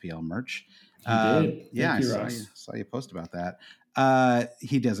way, FPL Merch. He did. Yeah, I saw you post about that.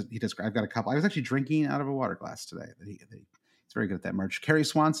 He does. I've got a couple. I was actually drinking out of a water glass today. He's very good at that merch. Kerry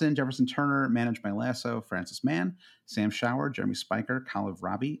Swanson, Jefferson Turner, Managed by Lasso, Francis Mann, Sam Shower, Jeremy Spiker, Kyle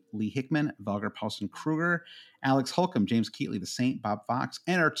Robbie, Lee Hickman, Valgar Paulson Kruger, Alex Holcomb, James Keatley, The Saint, Bob Fox,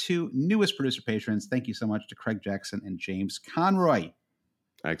 and our 2 newest producer patrons. Thank you so much to Craig Jackson and James Conroy.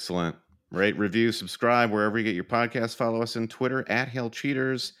 Excellent. Rate, review, subscribe wherever you get your podcasts. Follow us on Twitter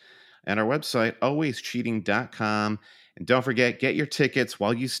 @HailCheaters and our website, alwayscheating.com. And don't forget, get your tickets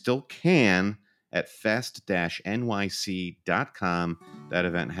while you still can at fest-nyc.com. That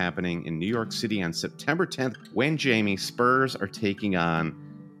event happening in New York City on September 10th when, Jamie, Spurs are taking on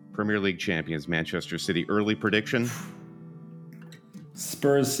Premier League champions Manchester City. Early prediction?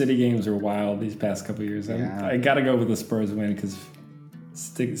 Spurs City games are wild these past couple of years. I got to go with the Spurs win because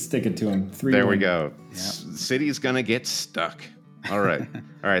stick it to them. 3-1. There we go. Yep. City's going to get stuck. All right.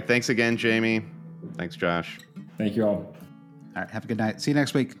 All right. Thanks again, Jamie. Thanks, Josh. Thank you all. All right. Have a good night. See you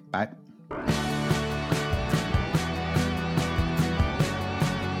next week. Bye.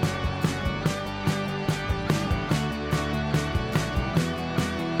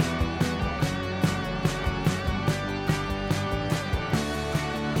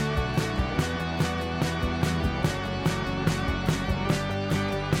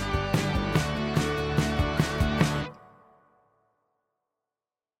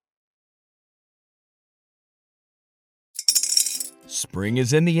 Spring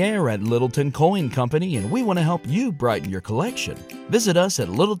is in the air at Littleton Coin Company, and we want to help you brighten your collection. Visit us at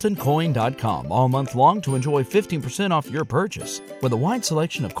littletoncoin.com all month long to enjoy 15% off your purchase. With a wide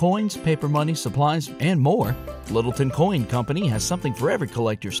selection of coins, paper money, supplies, and more, Littleton Coin Company has something for every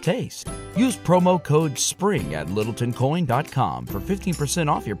collector's taste. Use promo code SPRING at littletoncoin.com for 15%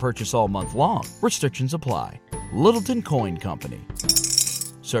 off your purchase all month long. Restrictions apply. Littleton Coin Company.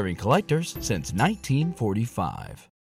 Serving collectors since 1945.